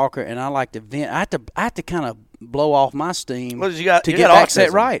 I'm a talker and I like to vent. I have to kind of blow off my steam to get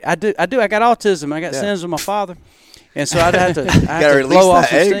accent right. I do. I got autism. I got sins with my father, and so I have to blow off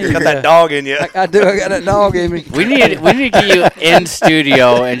some steam. You got that dog in you. I do. I got that dog in me. We need to get you in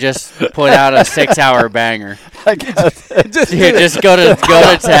studio and just put out a 6-hour banger. Just go to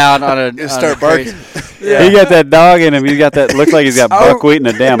town on a start barking. Yeah. He got that dog in him. He got that. Look like he's got buckwheat and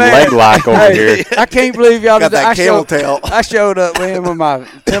a damn leg lock over here. I can't believe y'all got that camel tail. I showed up, man, with my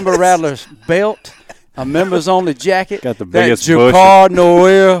Timber Rattler's belt, a members only jacket, got the biggest Jacquard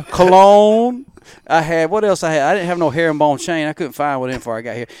Noir cologne. I had what else I had? I didn't have no herringbone chain. I couldn't find one before I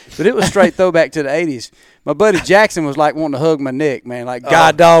got here, but it was straight throwback to the '80s. My buddy Jackson was like wanting to hug my neck, man. Like,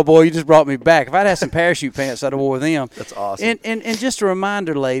 God, dog, boy, you just brought me back. If I'd had some parachute pants, I'd have wore them. That's awesome. And just a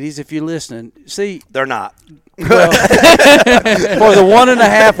reminder, ladies, if you're listening, see, they're not. Well, for the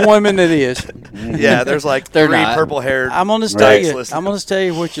 1.5 women that is. Yeah, there's like 3 purple-haired. I'm gonna tell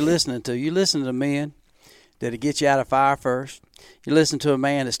you what you're listening to. You listen to men that'll get you out of fire first. You listen to a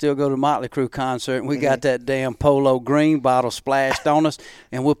man that still go to Motley Crue concert, and we got that damn Polo green bottle splashed on us,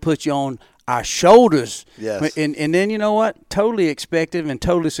 and we'll put you on our shoulders. Yes. And then you know what? Totally expected and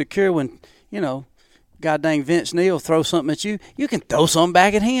totally secure when, God dang Vince Neil throw something at you, you can throw something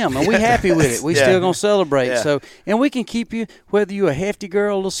back at him, and we happy with it. We still going to celebrate. Yeah. So, and we can keep you, whether you're a hefty girl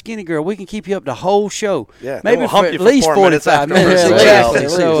or a little skinny girl, we can keep you up the whole show. Yeah. Maybe We'll for hump at you for least 4 45 minutes. minutes Exactly.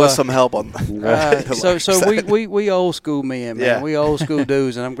 So, with some help on we old school men, man. Yeah. We old school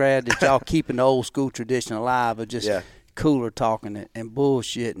dudes, and I'm glad that y'all keeping the old school tradition alive of just cooler talking and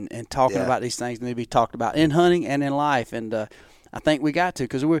bullshit and talking about these things that need to be talked about in hunting and in life. And I think we got to,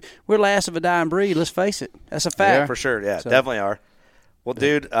 because we're last of a dying breed. Let's face it. That's a fact. Yeah, for sure. Yeah, So- definitely are. Well,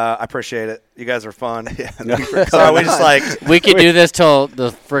 dude, I appreciate it. You guys are fun. Sorry, we just we could do this till the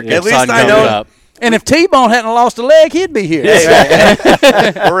freaking At least sun I comes know- up. And if T-Bone hadn't lost a leg, he'd be here.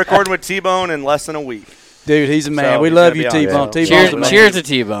 We're recording with T-Bone in less than a week. Dude, he's a man. So we he's love gonna you, be on. T-Bone. Yeah. T-Bone's Cheers, a man. cheers to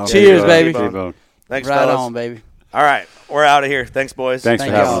T-Bone. Cheers, baby. T-Bone. Thanks, Right fellas. on, baby. All right, we're out of here. Thanks, boys. Thanks for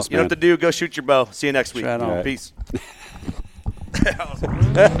Thank having y'all. us, You know man. what to do. Go shoot your bow. See you next week. Right on. Peace.